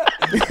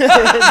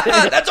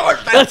 That's our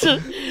That's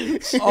a,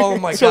 Oh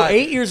my So god!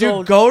 8 years Dude,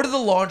 old- go to the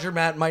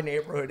laundromat in my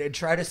neighborhood and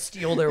try to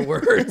steal their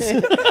words.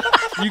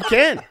 You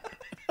can.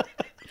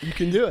 You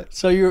can do it.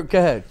 so you're, go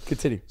ahead,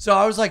 continue. So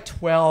I was like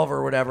 12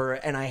 or whatever,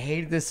 and I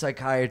hated this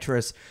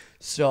psychiatrist.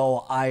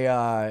 So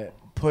I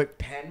put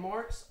pen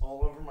marks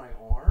all over my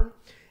arm,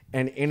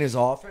 and in his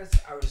office,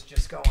 I was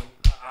just going,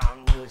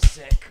 I'm really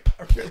sick.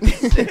 I'm really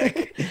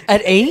sick.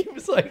 At 8? It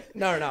was like,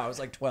 no, I was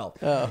like 12.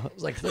 Oh. I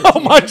was like 13. Oh,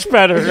 much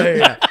better.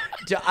 Yeah.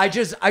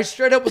 I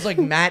straight up was like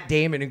Matt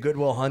Damon in Good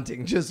Will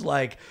Hunting, just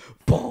like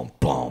boom,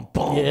 boom,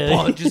 boom,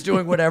 Yeah. boom, just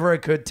doing whatever I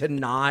could to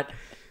not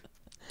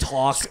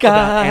talk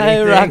Sky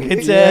about anything.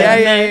 rockets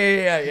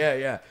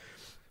Yeah.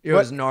 It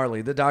was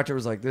gnarly. The doctor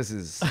was like,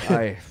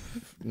 I've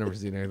never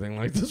seen anything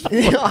like this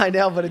before. I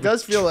know, but it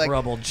does feel like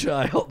Troubled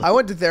child. I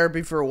went to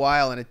therapy for a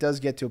while, and it does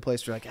get to a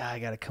place where like, I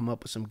got to come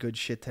up with some good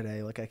shit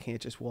today. Like I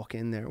can't just walk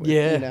in there. With,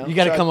 Yeah, you know? you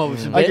got to So come up with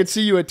some I could bits.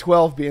 see you at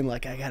 12 being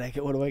like, I gotta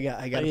get. What do I got?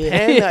 I got a Yeah.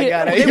 pen. I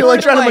got. They You're were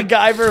like trying to like,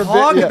 MacGyver a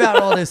talk bit. Yeah.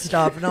 about all this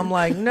stuff, and I'm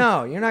like,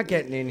 no, you're not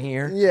getting in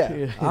here.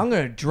 Yeah. I'm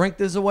gonna drink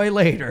this away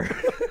later.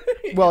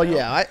 You Well, know?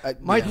 yeah. I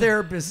My yeah.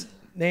 therapist's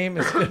name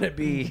is going to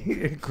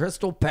be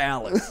Crystal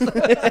Palace.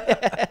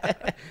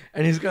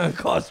 And he's going to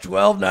cost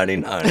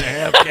 $12.99 a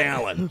half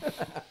gallon.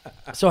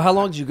 So how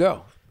long did you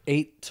go?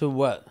 8 to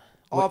what?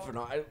 Off and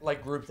on. I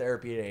like group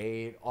therapy at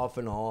 8, off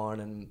and on.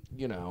 And,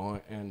 you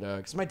know, and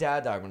because my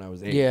dad died when I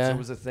was 8. Yeah. So it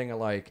was a thing of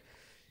like,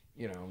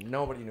 you know,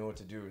 nobody knew what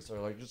to do.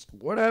 So like, just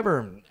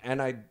whatever.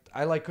 And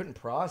I like couldn't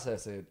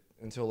process it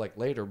until like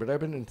later. But I've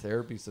been in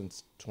therapy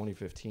since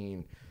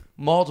 2015.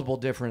 Multiple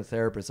different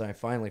therapists. And I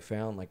finally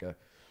found like a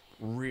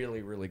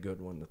really, really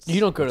good one. You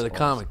don't go to the that's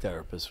comic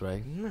therapist,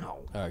 right?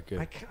 No. All right, good.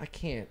 I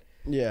can't.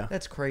 Yeah.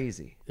 That's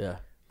crazy. Yeah.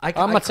 I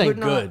I'm not saying could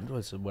not- good.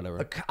 Listen,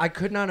 whatever. I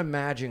could not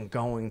imagine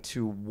going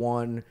to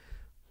one,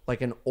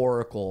 like an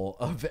oracle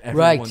of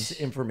everyone's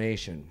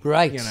information.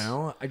 Right. You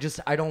know?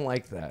 I don't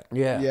like that.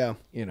 Yeah. Yeah.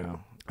 You know?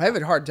 I have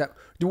a hard time.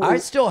 I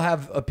still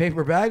have a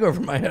paper bag over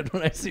my head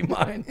when I see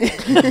mine.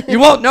 You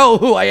won't know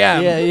who I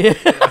am. Yeah, yeah.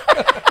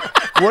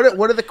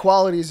 What are the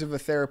qualities of a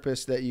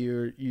therapist that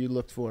you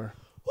looked for?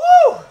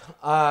 Woo!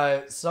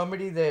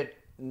 Somebody that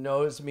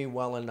knows me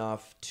well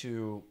enough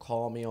to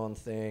call me on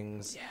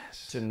things,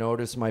 to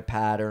notice my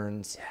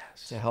patterns,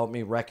 to help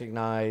me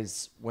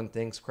recognize when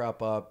things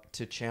crop up,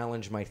 to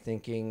challenge my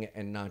thinking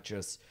and not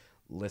just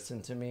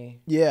listen to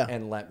me. Yeah.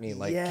 And let me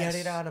like Yes.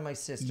 get it out of my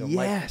system.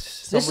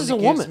 Yes. This someone is a that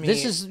gives woman. me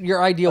This is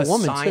your ideal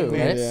woman too, right?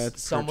 assignments, Yeah,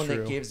 it's someone true.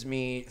 that gives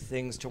me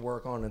things to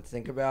work on and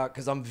think about,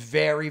 because I'm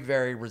very,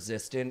 very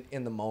resistant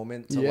in the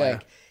moment to Yeah.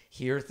 like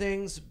hear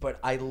things, but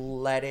I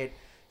let it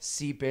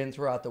seep in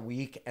throughout the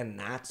week, and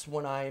that's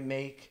when I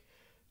make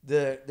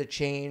the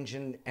change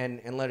and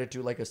let it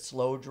do like a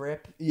slow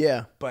drip.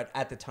 Yeah. But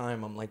at the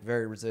time, I'm like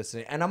very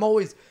resistant, and I'm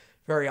always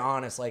very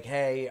honest. Like,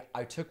 hey,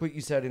 I took what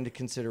you said into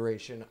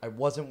consideration. I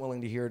wasn't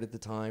willing to hear it at the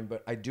time,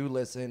 but I do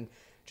listen.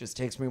 Just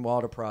takes me a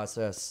while to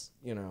process.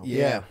 You know.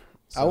 Yeah.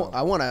 So-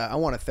 I want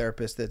a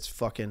therapist that's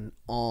fucking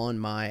on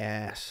my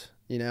ass.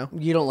 You know.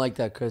 You don't like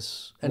that,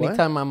 Chris. What?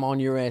 Anytime I'm on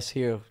your ass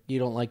here, you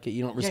don't like it.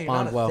 You don't Yeah, you're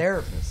respond not a well.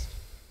 therapist.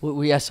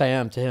 Yes, I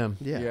am to him.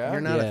 Yeah, Yeah?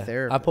 you're not Yeah. a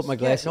therapist. I put my Yeah,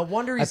 glasses. no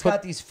wonder I he's put-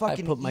 got these I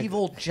fucking put my-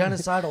 evil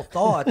genocidal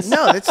thoughts.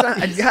 No, that's not,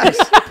 guys.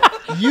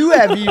 You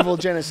have evil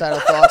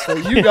genocidal thoughts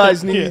that you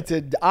guys need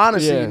to.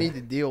 Honestly, Yeah. you need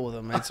to deal with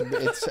them. It's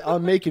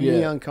making me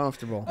Yeah.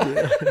 uncomfortable.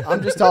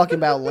 I'm just talking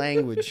about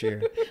language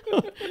here,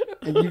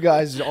 and you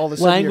guys all of a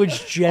sudden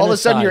Language all of a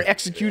sudden you're genocide.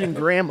 executing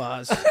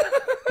grandmas.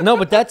 No,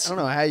 but that's I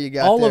don't know how you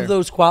got all there. of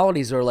those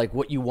qualities are like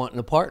what you want in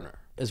a partner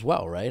as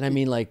well, right? I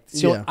mean, like,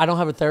 so Yeah. I don't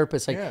have a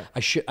therapist. Like, Yeah.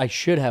 I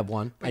should have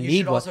one. But I you need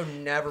should one. also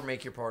never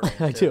make your partner.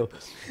 a I do.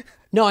 therapist.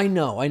 No, I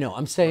know.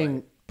 I'm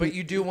saying But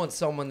you do want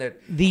someone that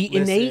the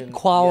innate listen-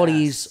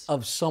 qualities yes.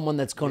 of someone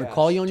that's going to Yes,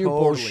 call you on your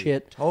totally,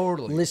 bullshit.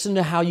 totally. Listen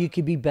to how you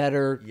could be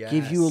better.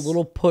 Give you a Yes.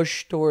 little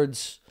push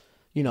towards,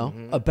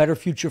 a better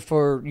future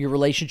for your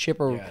relationship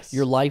or Yes.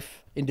 your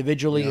life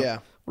individually. Yeah.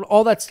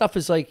 All that stuff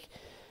is like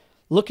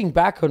looking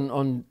back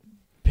on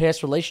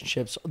past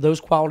relationships, those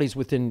qualities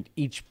within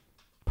each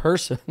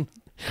person,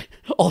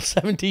 all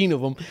 17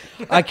 of them,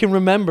 I can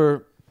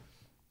remember,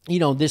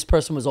 this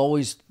person was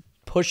always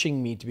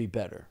pushing me to be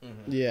better,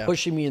 Yeah.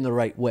 pushing me in the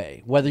right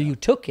way. Whether you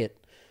took it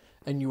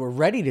and you were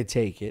ready to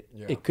take it,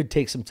 it could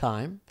take some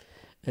time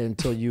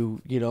until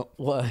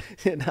what?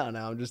 No,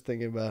 I'm just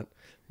thinking about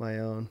my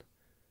own.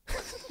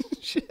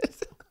 Shit.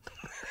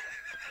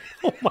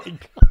 Oh my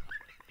God.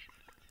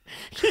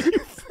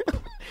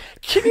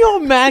 Can you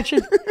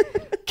imagine?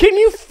 Can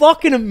you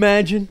fucking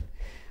imagine?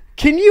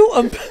 Can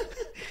you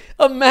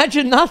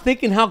imagine not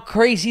thinking how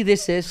crazy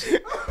this is?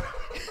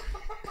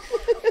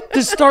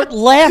 To start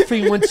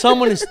laughing when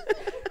someone is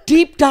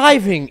deep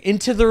diving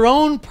into their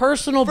own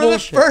personal For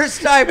bullshit. the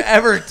first time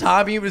ever,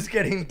 Tommy was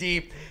getting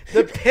deep.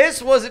 The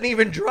piss wasn't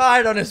even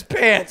dried on his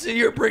pants, and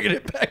you're bringing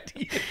it back to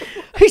you.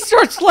 He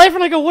starts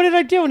laughing. I go, "What did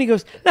I do?" And he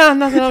goes, "No,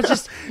 nothing. I was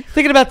just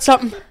thinking about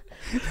something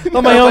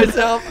on my own."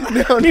 Myself.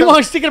 Meanwhile, I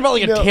was thinking about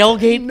like a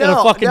tailgate in a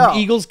fucking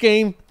Eagles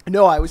game.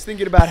 No, I was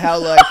thinking about how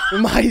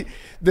like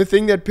the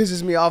thing that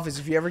pisses me off is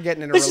if you ever get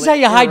in a This is how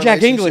you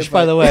hijack English,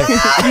 by the way.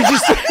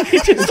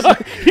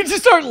 You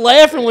just start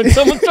laughing when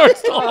someone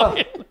starts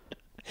talking.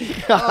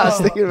 I was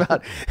thinking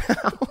about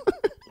how,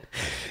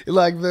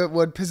 like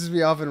what pisses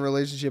me off in a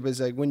relationship is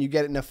like when you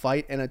get in a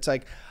fight and it's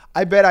like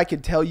I bet I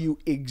could tell you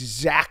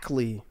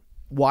exactly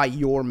why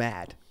you're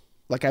mad.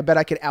 Like I bet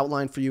I could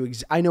outline for you.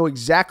 I know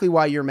exactly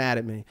why you're mad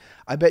at me.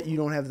 I bet you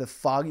don't have the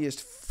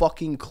foggiest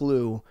fucking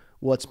clue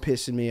what's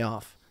pissing me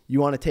off. You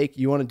want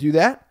to do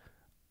that?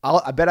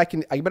 I bet I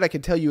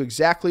can tell you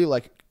exactly,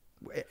 like,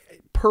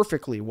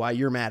 perfectly why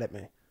you're mad at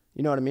me.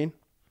 You know what I mean?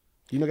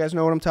 You guys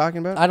know what I'm talking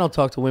about? I don't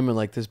talk to women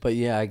like this, but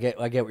yeah, I get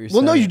what you're saying.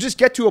 Well, no, you just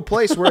get to a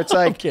place where it's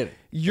like kidding.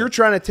 you're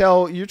trying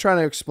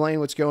to explain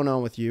what's going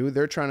on with you.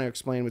 They're trying to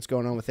explain what's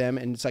going on with them,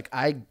 and it's like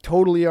I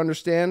totally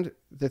understand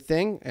the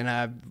thing, and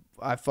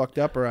I fucked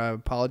up or I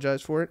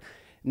apologize for it.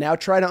 Now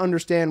try to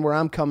understand where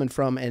I'm coming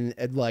from, and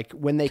like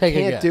when they Take a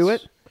can't do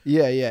guess. it,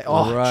 yeah.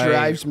 Oh, Right, it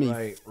drives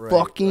me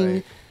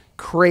fucking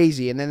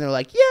crazy. And then they're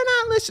like, "You're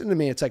not listening to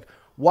me." It's like,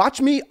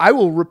 watch me. I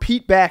will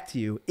repeat back to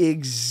you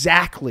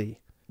exactly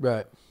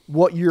right.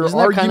 what your Isn't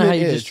that argument kind of how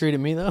you is. just treated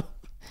me, though?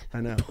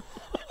 I know.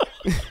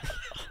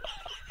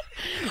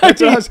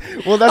 That's what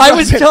that's what I I'm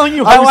was saying. telling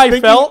you how I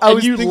thinking- felt, I and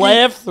was you thinking-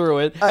 laughed through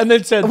it, and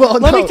then said, Well,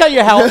 "Let me no. tell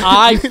you how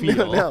I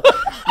feel." No.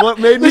 What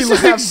made me This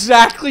is laugh?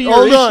 exactly your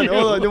Hold on, issue.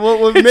 hold on.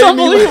 What It's made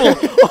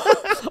unbelievable. me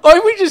laugh?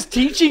 Are we just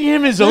teaching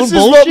him his own This is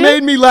bullshit? what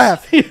made me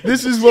laugh.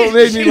 This is what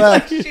made me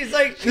laugh. She's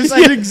like, This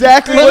is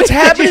exactly what's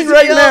happening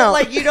right now.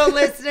 Like you don't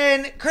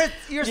listen, Chris.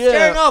 You're Yeah.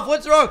 staring off.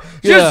 What's wrong?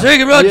 Yeah. Just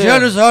thinking about Yeah.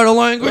 genocidal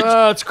language.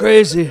 Oh, it's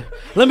crazy.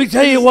 Let me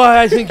tell you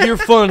why I think you're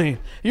funny.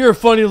 You're a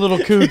funny little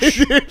cooch.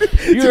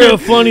 You're a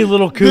funny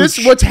little cooch.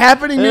 This what's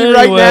happening to me Anyway,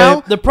 right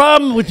now. the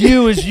problem with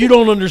you is you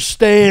don't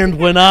understand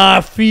when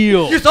I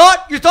feel. You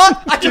thought?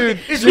 I took it.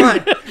 It's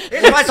mine.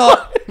 It's my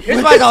thought.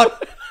 It's my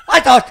thought. I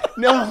thought.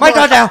 No, my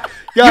thought now.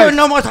 guys. You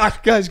no more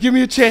thought. Guys, give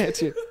me a chance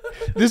here.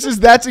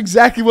 That's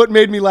exactly what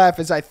made me laugh.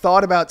 Is I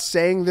thought about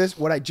saying this,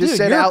 what I just Dude,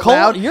 said you're a out col-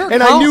 loud, you're a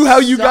and col- I knew how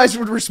you guys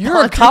would respond. You're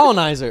a to it.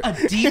 colonizer.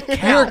 Deep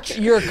couch.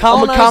 You're a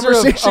colonizer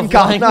conversation of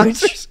colonizer.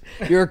 language.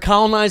 You're a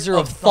colonizer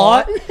of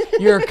thought.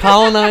 You're a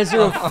colonizer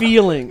of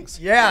feelings.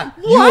 Yeah.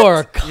 You are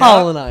a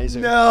colonizer.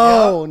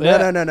 No,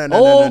 Yeah. no.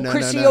 Old no,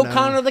 Chrissy no, no.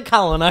 O'Connor, the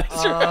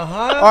colonizer.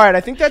 All right, I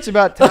think that's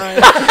about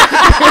time.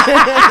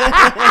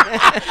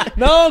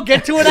 No,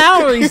 get to an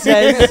hour, he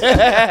says.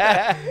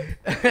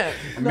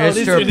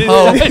 Mr.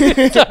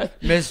 Pope.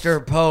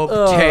 Mr. Pope,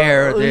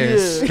 tear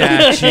this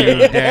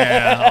statue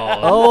down.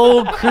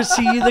 Oh,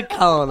 Chrissy the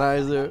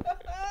colonizer.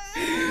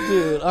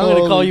 Dude, I'm going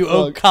to call Holy you fuck.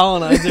 Oak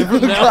Colonizer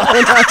from now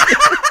on.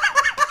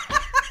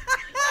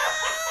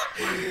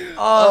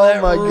 Oh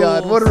my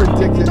god, what a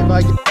ridiculous! If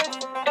I could-